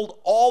schools hold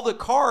all the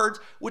cards,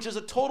 which is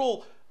a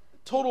total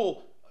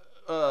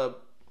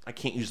I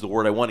can't use the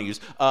word I want to use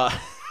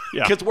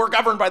because we're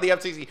governed by the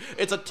FCC.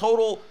 It's a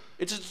total...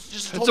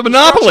 It's a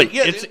monopoly.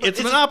 Yeah, it's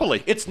a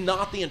monopoly. It's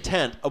not the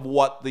intent of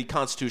what the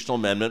constitutional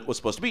amendment was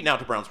supposed to be. Now,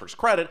 to Brownsburg's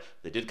credit,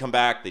 they did come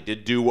back. They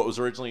did do what was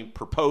originally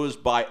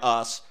proposed by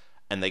us,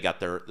 and they got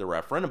their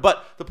referendum.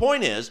 But the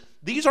point is,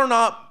 these are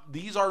not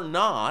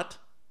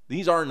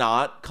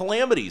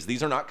calamities.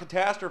 These are not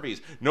catastrophes.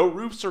 No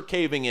roofs are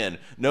caving in.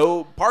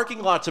 No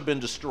parking lots have been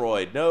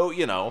destroyed.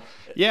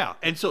 Yeah,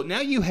 and so now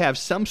you have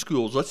some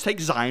schools. Let's take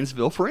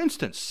Zionsville, for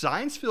instance.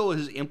 Zionsville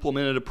has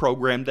implemented a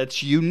program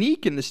that's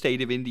unique in the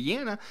state of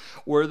Indiana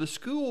where the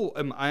school,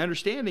 my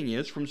understanding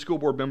is, from a school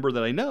board member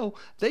that I know,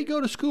 they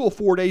go to school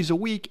 4 days a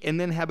week and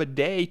then have a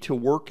day to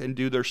work and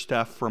do their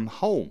stuff from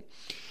home.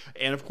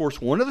 And, of course,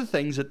 one of the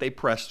things that they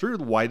pressed through,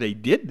 why they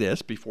did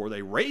this before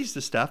they raised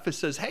the stuff, is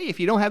says, hey,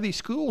 if you don't have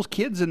these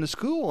kids in the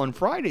school on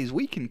Fridays,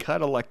 we can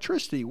cut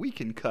electricity, we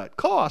can cut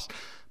costs.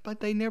 But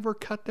they never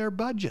cut their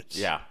budgets.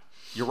 Yeah,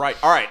 you're right.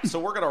 All right, so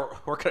we're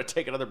gonna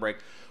take another break.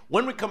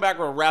 When we come back,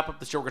 we're going to wrap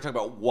up the show. We're going to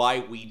talk about why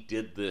we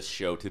did this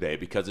show today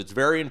because it's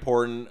very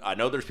important. I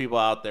know there's people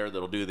out there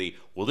that'll do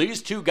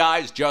these 2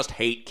 guys just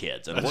hate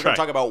kids. And we're going to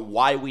talk about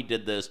why we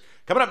did this.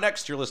 Coming up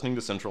next, you're listening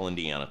to Central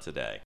Indiana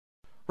Today.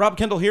 Rob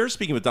Kendall here,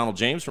 speaking with Donald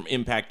James from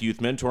Impact Youth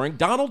Mentoring.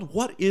 Donald,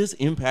 what is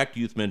Impact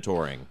Youth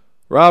Mentoring?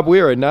 Rob,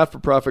 we are a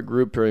not-for-profit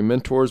group pairing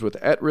mentors with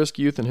at-risk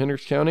youth in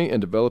Hendricks County and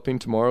developing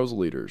tomorrow's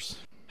leaders.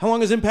 How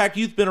long has Impact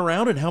Youth been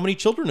around, and how many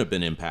children have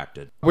been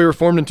impacted? We were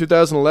formed in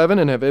 2011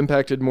 and have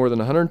impacted more than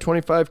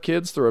 125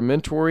 kids through our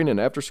mentoring and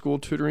after-school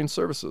tutoring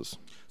services.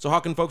 So how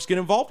can folks get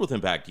involved with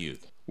Impact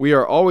Youth? We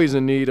are always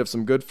in need of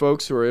some good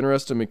folks who are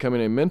interested in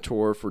becoming a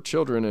mentor for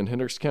children in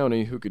Hendricks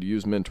County who could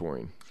use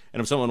mentoring.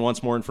 And if someone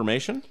wants more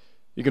information?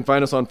 You can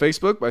find us on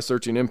Facebook by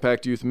searching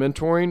Impact Youth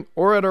Mentoring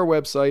or at our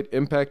website,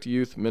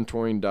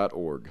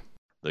 impactyouthmentoring.org.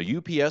 The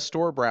UPS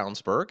Store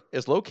Brownsburg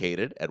is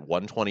located at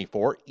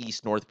 124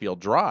 East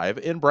Northfield Drive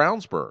in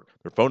Brownsburg.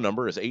 Their phone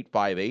number is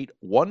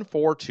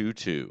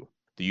 858-1422.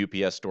 The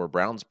UPS Store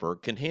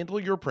Brownsburg can handle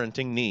your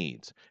printing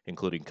needs,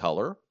 including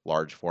color,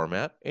 large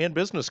format, and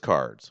business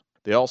cards.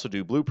 They also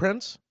do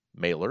blueprints,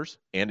 mailers,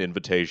 and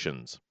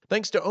invitations.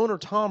 Thanks to owner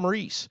Tom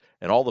Reese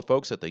and all the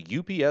folks at the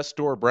UPS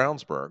Store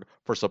Brownsburg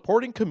for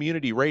supporting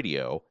community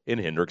radio in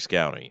Hendricks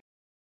County.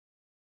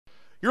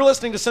 You're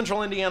listening to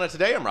Central Indiana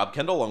Today. I'm Rob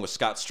Kendall, along with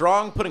Scott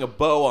Strong, putting a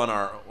bow on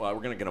our. Well,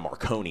 we're going to get a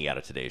Marconi out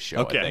of today's show.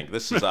 Okay. I think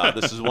this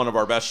is one of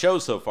our best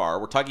shows so far.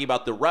 We're talking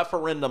about the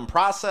referendum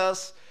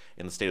process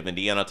in the state of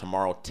Indiana.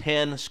 Tomorrow,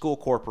 10 school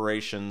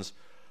corporations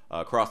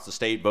across the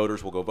state,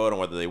 voters will go vote on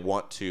whether they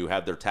want to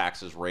have their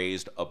taxes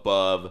raised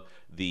above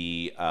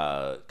the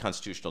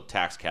constitutional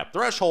tax cap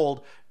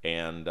threshold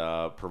and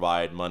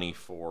provide money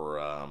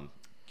for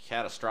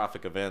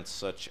catastrophic events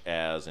such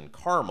as in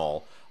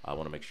Carmel. I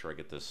want to make sure I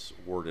get this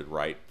worded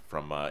right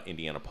from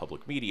Indiana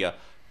Public Media.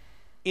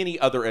 Any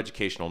other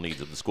educational needs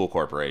of the school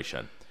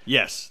corporation.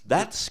 Yes.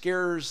 That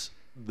scares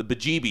the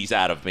bejeebies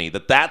out of me,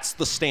 that's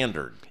the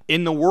standard.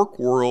 In the work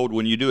world,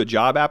 when you do a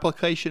job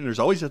application, there's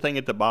always a thing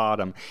at the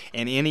bottom,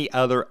 and any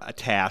other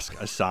task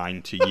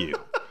assigned to you.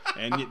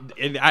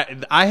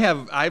 And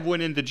I've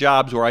went into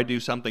jobs where I do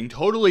something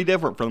totally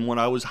different from what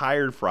I was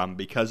hired from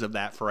because of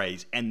that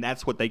phrase, and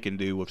that's what they can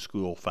do with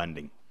school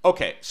funding.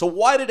 Okay, so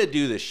why did it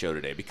do this show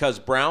today? Because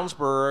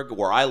Brownsburg,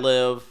 where I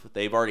live,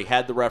 they've already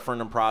had the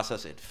referendum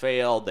process. It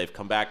failed. They've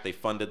come back. They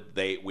funded.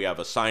 We have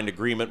a signed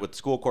agreement with the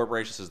school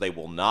corporation that says they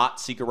will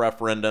not seek a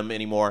referendum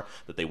anymore,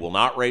 that they will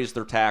not raise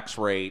their tax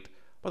rate.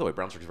 By the way,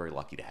 Brownsburg is very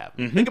lucky to have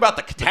it. Mm-hmm. Think about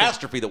the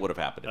catastrophe that would have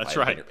happened. That's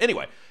right.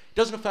 Anyway, it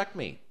doesn't affect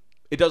me.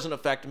 It doesn't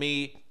affect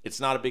me. It's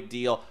not a big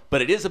deal.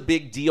 But it is a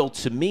big deal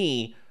to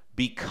me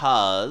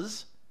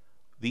because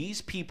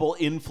these people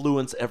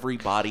influence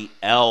everybody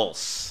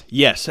else.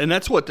 Yes, and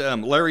that's what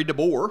Larry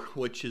DeBoer,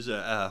 which is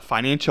a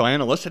financial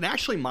analyst, and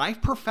actually my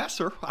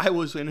professor, I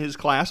was in his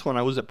class when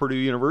I was at Purdue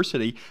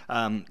University,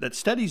 that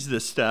studies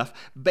this stuff.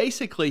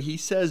 Basically, he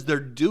says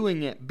they're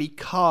doing it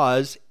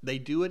because they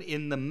do it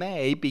in the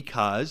May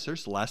because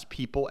there's less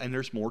people and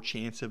there's more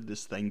chance of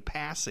this thing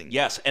passing.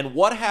 Yes, and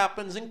what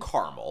happens in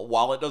Carmel,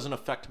 while it doesn't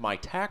affect my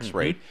tax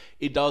rate,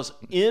 it does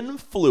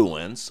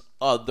influence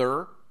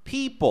other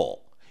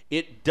people.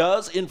 It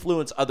does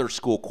influence other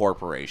school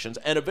corporations,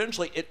 and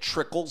eventually it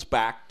trickles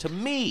back to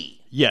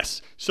me.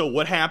 Yes. So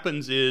what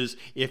happens is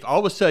if all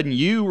of a sudden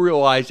you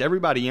realize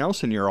everybody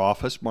else in your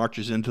office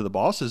marches into the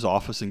boss's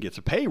office and gets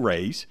a pay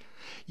raise,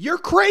 you're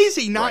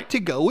crazy not to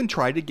go and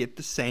try to get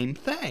the same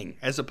thing,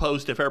 as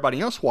opposed to if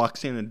everybody else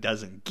walks in and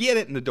doesn't get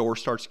it and the door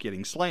starts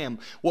getting slammed.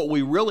 What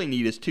we really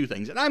need is two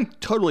things. And I'm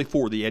totally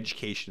for the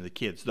education of the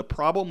kids. The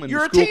problem in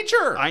You're the school, a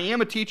teacher. I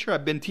am a teacher.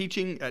 I've been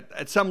teaching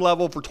at some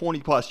level for 20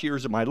 plus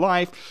years of my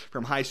life,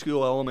 from high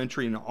school,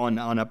 elementary, and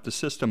on up the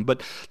system.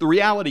 But the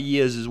reality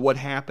is what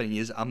happening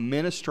is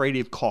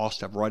administrative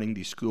cost of running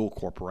these school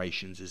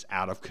corporations is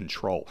out of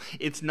control.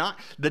 It's not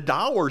the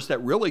dollars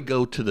that really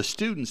go to the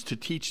students to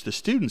teach the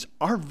students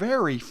are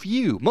very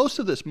few. Most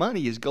of this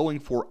money is going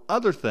for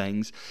other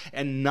things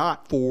and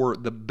not for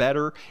the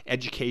better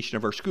education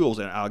of our schools.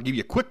 And I'll give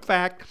you a quick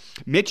fact.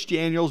 Mitch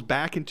Daniels,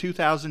 back in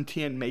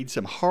 2010, made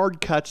some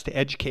hard cuts to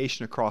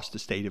education across the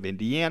state of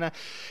Indiana.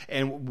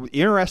 And the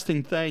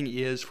interesting thing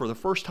is, for the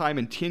first time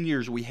in 10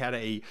 years, we had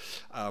a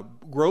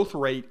growth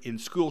rate in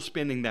school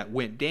spending that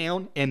went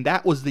down. And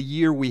that was the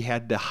year we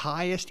had the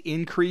highest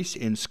increase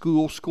in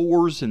school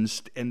scores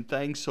and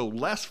things. So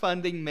less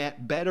funding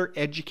meant better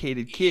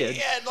educated kids.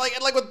 Yeah, like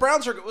with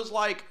Brownsburg, it was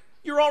like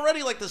you're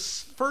already like the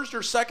first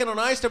or second on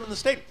ISTEM in the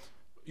state.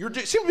 You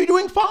seem to be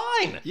doing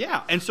fine.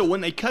 Yeah, and so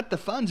when they cut the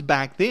funds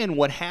back then,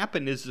 what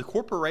happened is the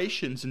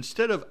corporations,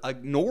 instead of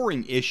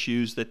ignoring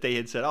issues that they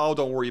had said, oh,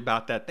 don't worry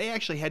about that, they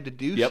actually had to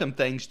do some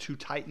things to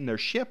tighten their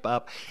ship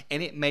up,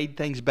 and it made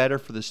things better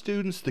for the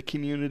students, the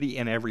community,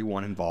 and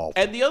everyone involved.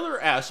 And the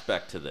other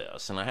aspect to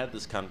this, and I had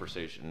this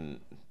conversation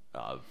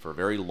for a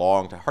very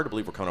long time. Hard to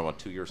believe we're coming up on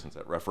 2 years since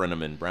that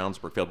referendum in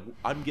Brownsburg failed.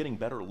 I'm getting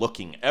better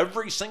looking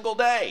every single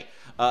day.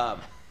 I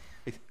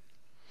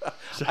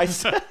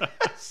said,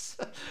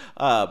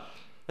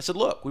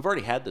 look, we've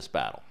already had this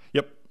battle.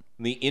 Yep.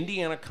 The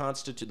Indiana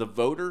Constitution, the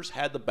voters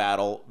had the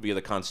battle via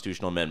the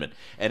constitutional amendment.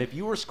 And if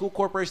you were a school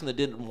corporation that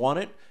didn't want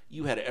it,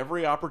 you had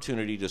every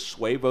opportunity to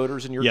sway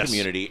voters in your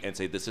community and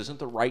say, this isn't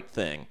the right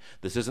thing.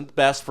 This isn't the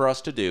best for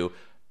us to do.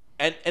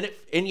 And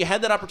you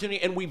had that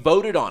opportunity, and we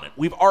voted on it.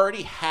 We've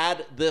already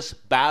had this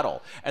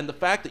battle. And the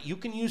fact that you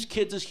can use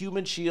kids as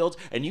human shields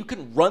and you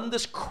can run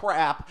this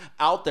crap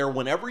out there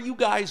whenever you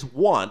guys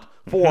want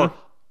for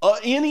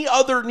any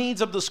other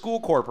needs of the school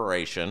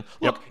corporation.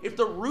 Look, if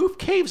the roof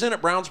caves in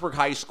at Brownsburg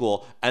High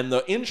School and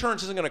the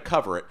insurance isn't going to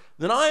cover it,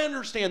 then I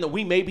understand that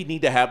we maybe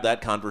need to have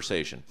that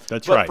conversation.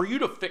 That's but right. For you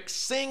to fix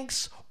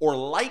sinks or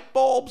light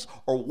bulbs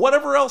or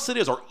whatever else it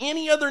is, or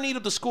any other need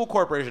of the school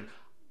corporation,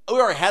 we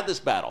already had this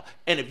battle.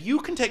 And if you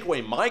can take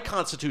away my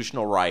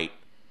constitutional right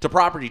to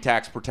property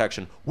tax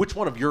protection, which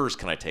one of yours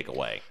can I take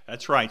away?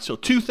 That's right. So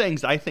 2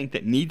 things I think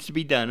that needs to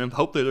be done, and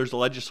hopefully there's a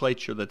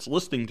legislature that's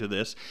listening to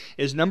this,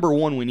 is number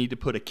 1, we need to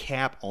put a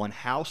cap on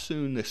how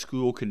soon the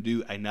school can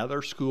do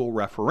another school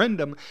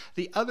referendum.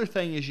 The other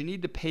thing is you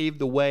need to pave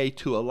the way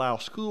to allow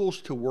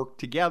schools to work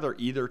together,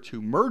 either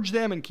to merge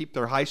them and keep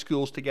their high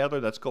schools together.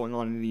 That's going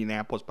on in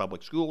Indianapolis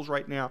Public Schools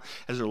right now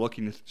as they're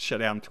looking to shut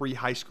down 3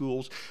 high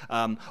schools,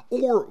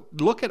 or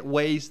look at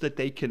ways that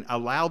they can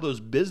allow those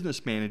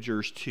business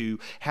managers to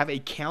have a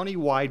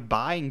county-wide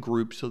buying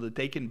group so that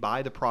they can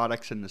buy the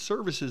products and the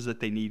services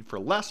that they need for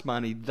less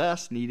money,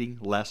 thus needing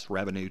less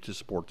revenue to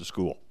support the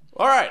school.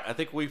 All right. I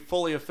think we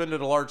fully offended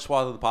a large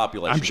swath of the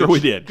population. I'm sure we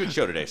did. Good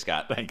show today,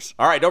 Scott. Thanks.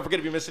 All right. Don't forget,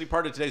 if you missed any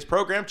part of today's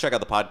program, check out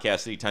the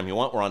podcast anytime you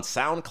want. We're on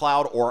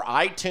SoundCloud or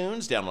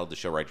iTunes. Download the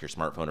show right to your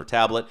smartphone or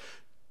tablet.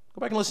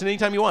 Go back and listen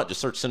anytime you want. Just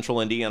search Central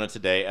Indiana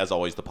Today. As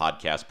always, the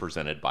podcast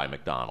presented by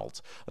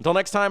McDonald's. Until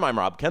next time, I'm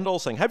Rob Kendall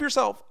saying have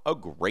yourself a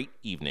great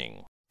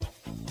evening.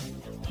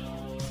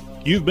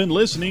 You've been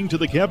listening to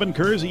the Kevin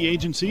Kersey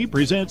Agency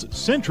presents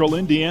Central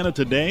Indiana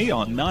Today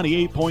on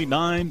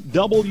 98.9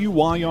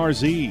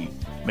 WYRZ.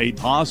 Made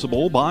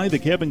possible by the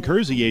Kevin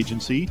Kersey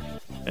Agency.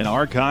 An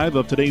archive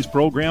of today's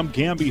program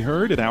can be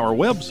heard at our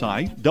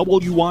website,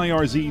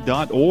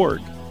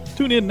 wyrz.org.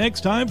 Tune in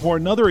next time for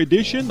another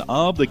edition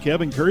of the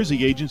Kevin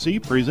Kersey Agency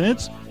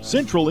presents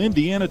Central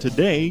Indiana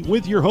Today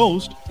with your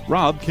host,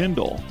 Rob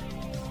Kendall.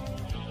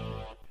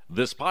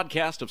 This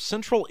podcast of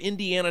Central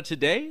Indiana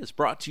Today is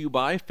brought to you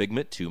by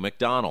Figment 2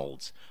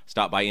 McDonald's.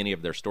 Stop by any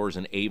of their stores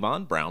in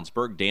Avon,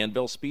 Brownsburg,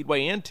 Danville,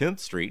 Speedway, and 10th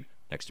Street,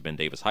 next to Ben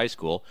Davis High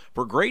School,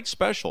 for great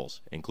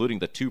specials, including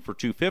the 2 for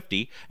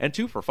 $2.50 and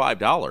 2 for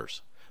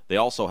 $5. They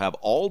also have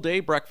all-day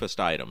breakfast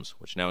items,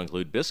 which now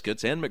include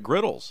biscuits and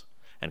McGriddles.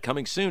 And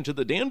coming soon to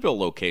the Danville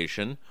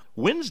location,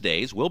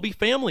 Wednesdays will be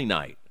family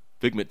night.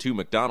 Figment 2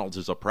 McDonald's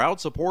is a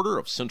proud supporter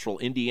of Central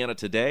Indiana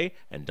Today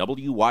and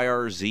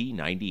WYRZ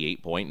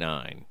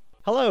 98.9.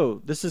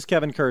 Hello, this is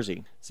Kevin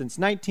Kersey. Since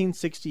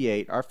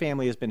 1968, our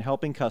family has been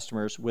helping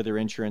customers with their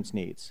insurance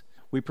needs.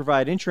 We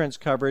provide insurance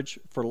coverage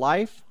for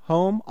life,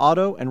 home,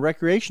 auto, and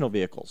recreational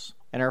vehicles.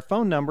 And our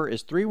phone number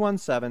is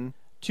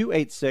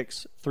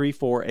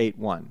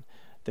 317-286-3481.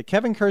 The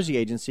Kevin Kersey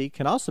Agency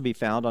can also be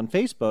found on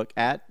Facebook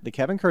at The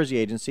Kevin Kersey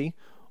Agency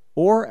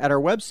or at our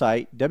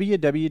website,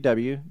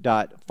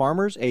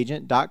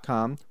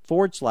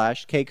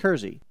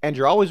 www.farmersagent.com/kkersey. And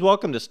you're always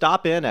welcome to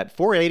stop in at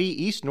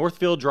 480 East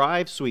Northfield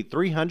Drive, Suite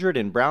 300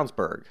 in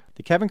Brownsburg.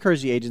 The Kevin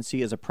Kersey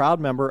Agency is a proud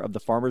member of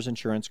the Farmers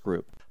Insurance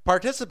Group.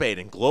 Participate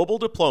in global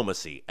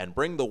diplomacy and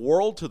bring the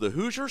world to the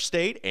Hoosier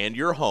State and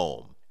your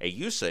home.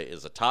 AUSA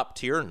is a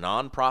top-tier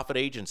nonprofit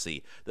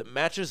agency that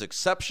matches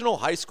exceptional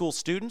high school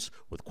students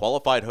with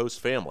qualified host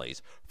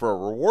families for a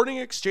rewarding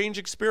exchange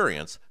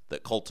experience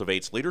that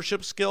cultivates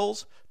leadership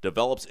skills,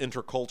 develops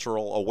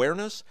intercultural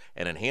awareness,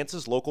 and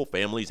enhances local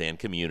families and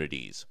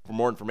communities. For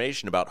more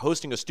information about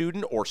hosting a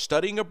student or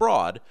studying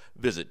abroad,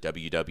 visit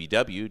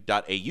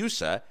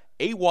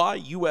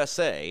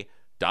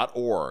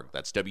www.ayusa.org.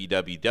 That's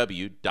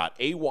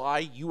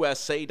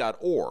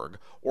www.ayusa.org,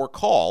 or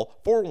call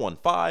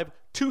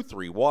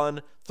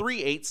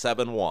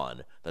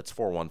 415-231-3871. That's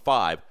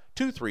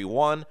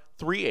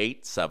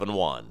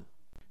 415-231-3871.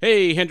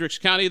 Hey, Hendricks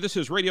County, this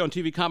is radio and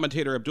TV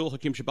commentator Abdul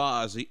Hakim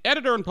Shabazz, the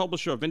editor and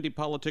publisher of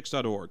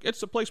IndyPolitics.org. It's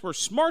the place where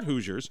smart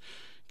Hoosiers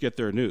get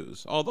their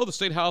news. Although the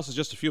State House is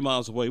just a few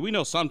miles away, we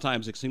know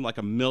sometimes it seems like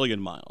a million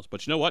miles.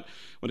 But you know what?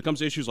 When it comes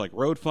to issues like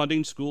road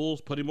funding,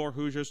 schools, putting more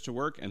Hoosiers to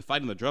work, and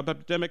fighting the drug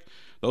epidemic,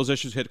 those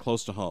issues hit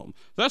close to home.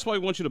 That's why we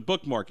want you to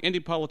bookmark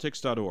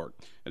IndyPolitics.org.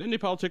 At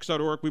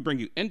IndyPolitics.org, we bring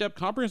you in-depth,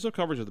 comprehensive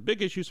coverage of the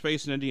big issues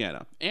facing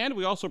Indiana. And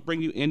we also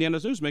bring you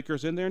Indiana's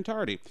newsmakers in their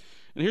entirety.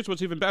 And here's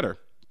what's even better.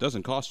 It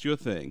doesn't cost you a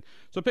thing.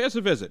 So pay us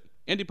a visit.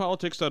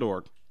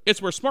 IndyPolitics.org.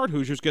 It's where smart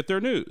Hoosiers get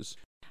their news.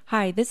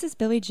 Hi, this is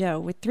Billy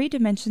Joe with 3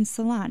 Dimensions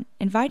Salon,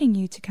 inviting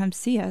you to come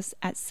see us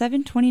at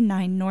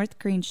 729 North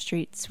Green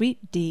Street,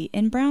 Suite D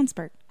in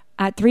Brownsburg.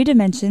 At 3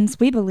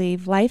 Dimensions, we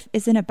believe life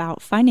isn't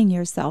about finding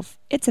yourself,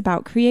 it's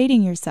about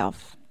creating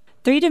yourself.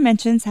 3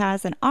 Dimensions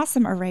has an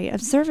awesome array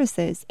of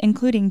services,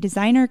 including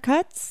designer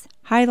cuts,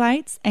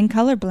 highlights, and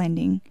color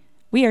blending.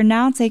 We are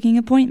now taking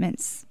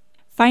appointments.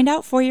 Find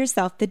out for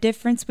yourself the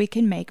difference we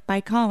can make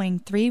by calling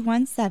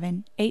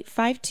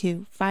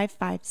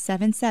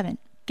 317-852-5577.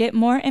 Get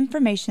more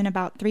information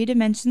about 3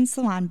 Dimensions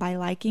Salon by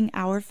liking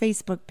our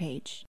Facebook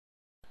page.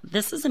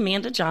 This is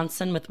Amanda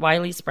Johnson with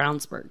Wiley's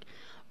Brownsburg.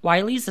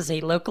 Wiley's is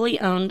a locally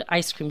owned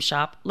ice cream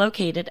shop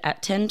located at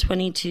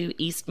 1022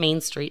 East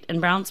Main Street in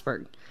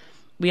Brownsburg.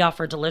 We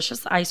offer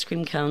delicious ice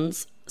cream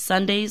cones,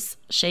 sundaes,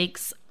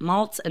 shakes,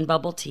 malts, and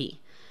bubble tea.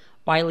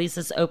 Wiley's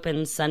is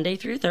open Sunday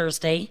through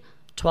Thursday,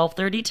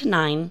 12:30 to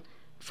 9,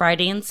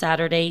 Friday and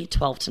Saturday,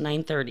 12 to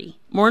 9:30.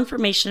 More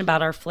information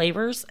about our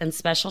flavors and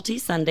specialty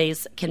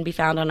sundaes can be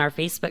found on our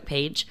Facebook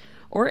page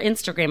or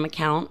Instagram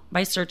account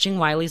by searching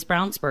Wiley's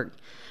Brownsburg.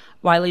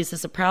 Wiley's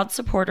is a proud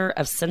supporter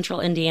of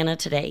Central Indiana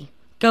Today.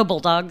 Go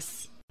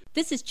Bulldogs!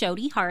 This is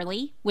Jody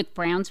Harley with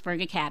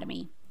Brownsburg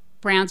Academy.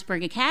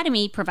 Brownsburg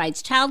Academy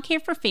provides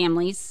childcare for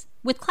families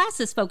with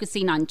classes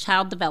focusing on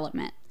child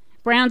development.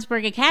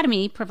 Brownsburg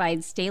Academy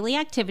provides daily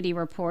activity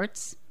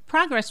reports,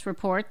 progress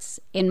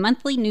reports, and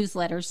monthly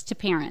newsletters to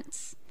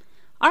parents.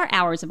 Our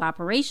hours of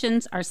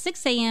operations are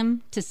 6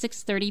 a.m. to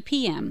 6:30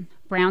 p.m.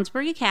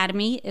 Brownsburg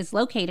Academy is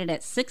located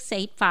at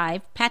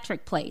 685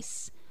 Patrick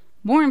Place.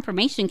 More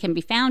information can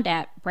be found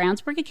at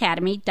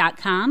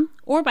brownsburgacademy.com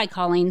or by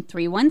calling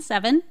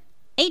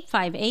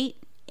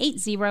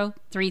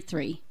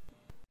 317-858-8033.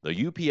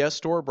 The UPS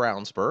Store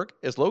Brownsburg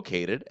is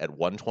located at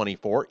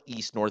 124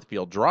 East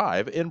Northfield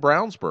Drive in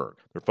Brownsburg.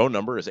 Their phone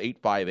number is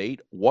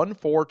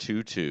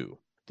 858-1422.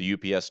 The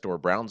UPS Store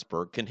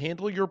Brownsburg can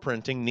handle your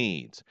printing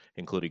needs,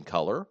 including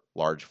color,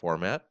 large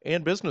format,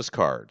 and business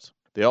cards.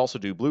 They also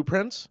do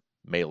blueprints,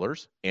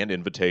 mailers, and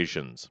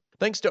invitations.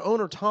 Thanks to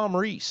owner Tom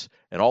Reese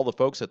and all the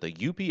folks at the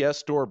UPS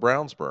Store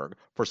Brownsburg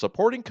for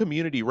supporting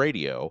community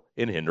radio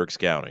in Hendricks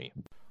County.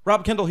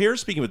 Rob Kendall here,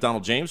 speaking with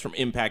Donald James from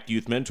Impact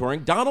Youth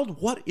Mentoring.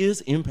 Donald, what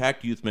is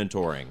Impact Youth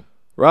Mentoring?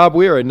 Rob,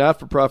 we are a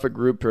not-for-profit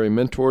group pairing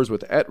mentors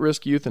with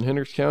at-risk youth in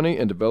Hendricks County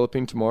and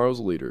developing tomorrow's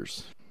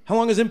leaders. How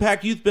long has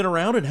Impact Youth been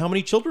around, and how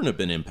many children have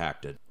been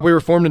impacted? We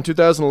were formed in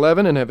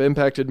 2011 and have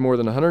impacted more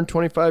than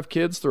 125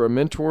 kids through our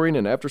mentoring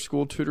and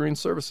after-school tutoring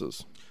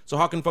services. So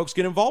how can folks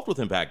get involved with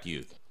Impact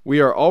Youth? We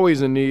are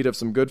always in need of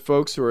some good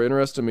folks who are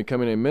interested in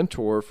becoming a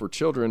mentor for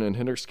children in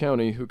Hendricks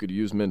County who could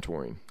use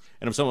mentoring.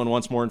 And if someone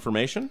wants more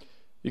information?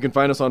 You can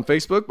find us on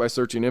Facebook by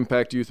searching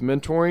Impact Youth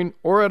Mentoring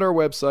or at our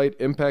website,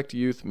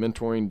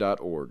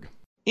 impactyouthmentoring.org.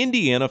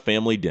 Indiana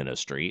Family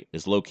Dentistry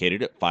is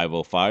located at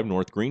 505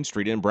 North Green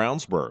Street in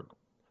Brownsburg.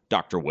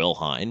 Dr. Will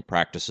Hine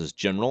practices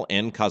general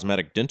and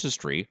cosmetic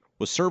dentistry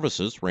with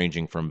services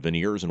ranging from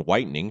veneers and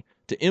whitening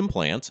to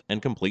implants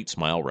and complete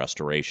smile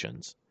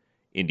restorations.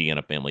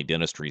 Indiana Family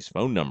Dentistry's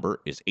phone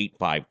number is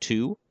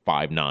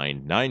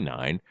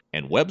 852-5999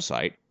 and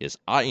website is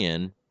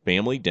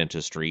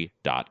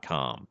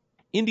infamilydentistry.com.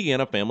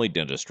 Indiana Family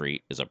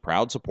Dentistry is a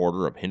proud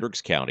supporter of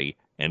Hendricks County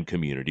and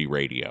community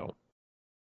radio.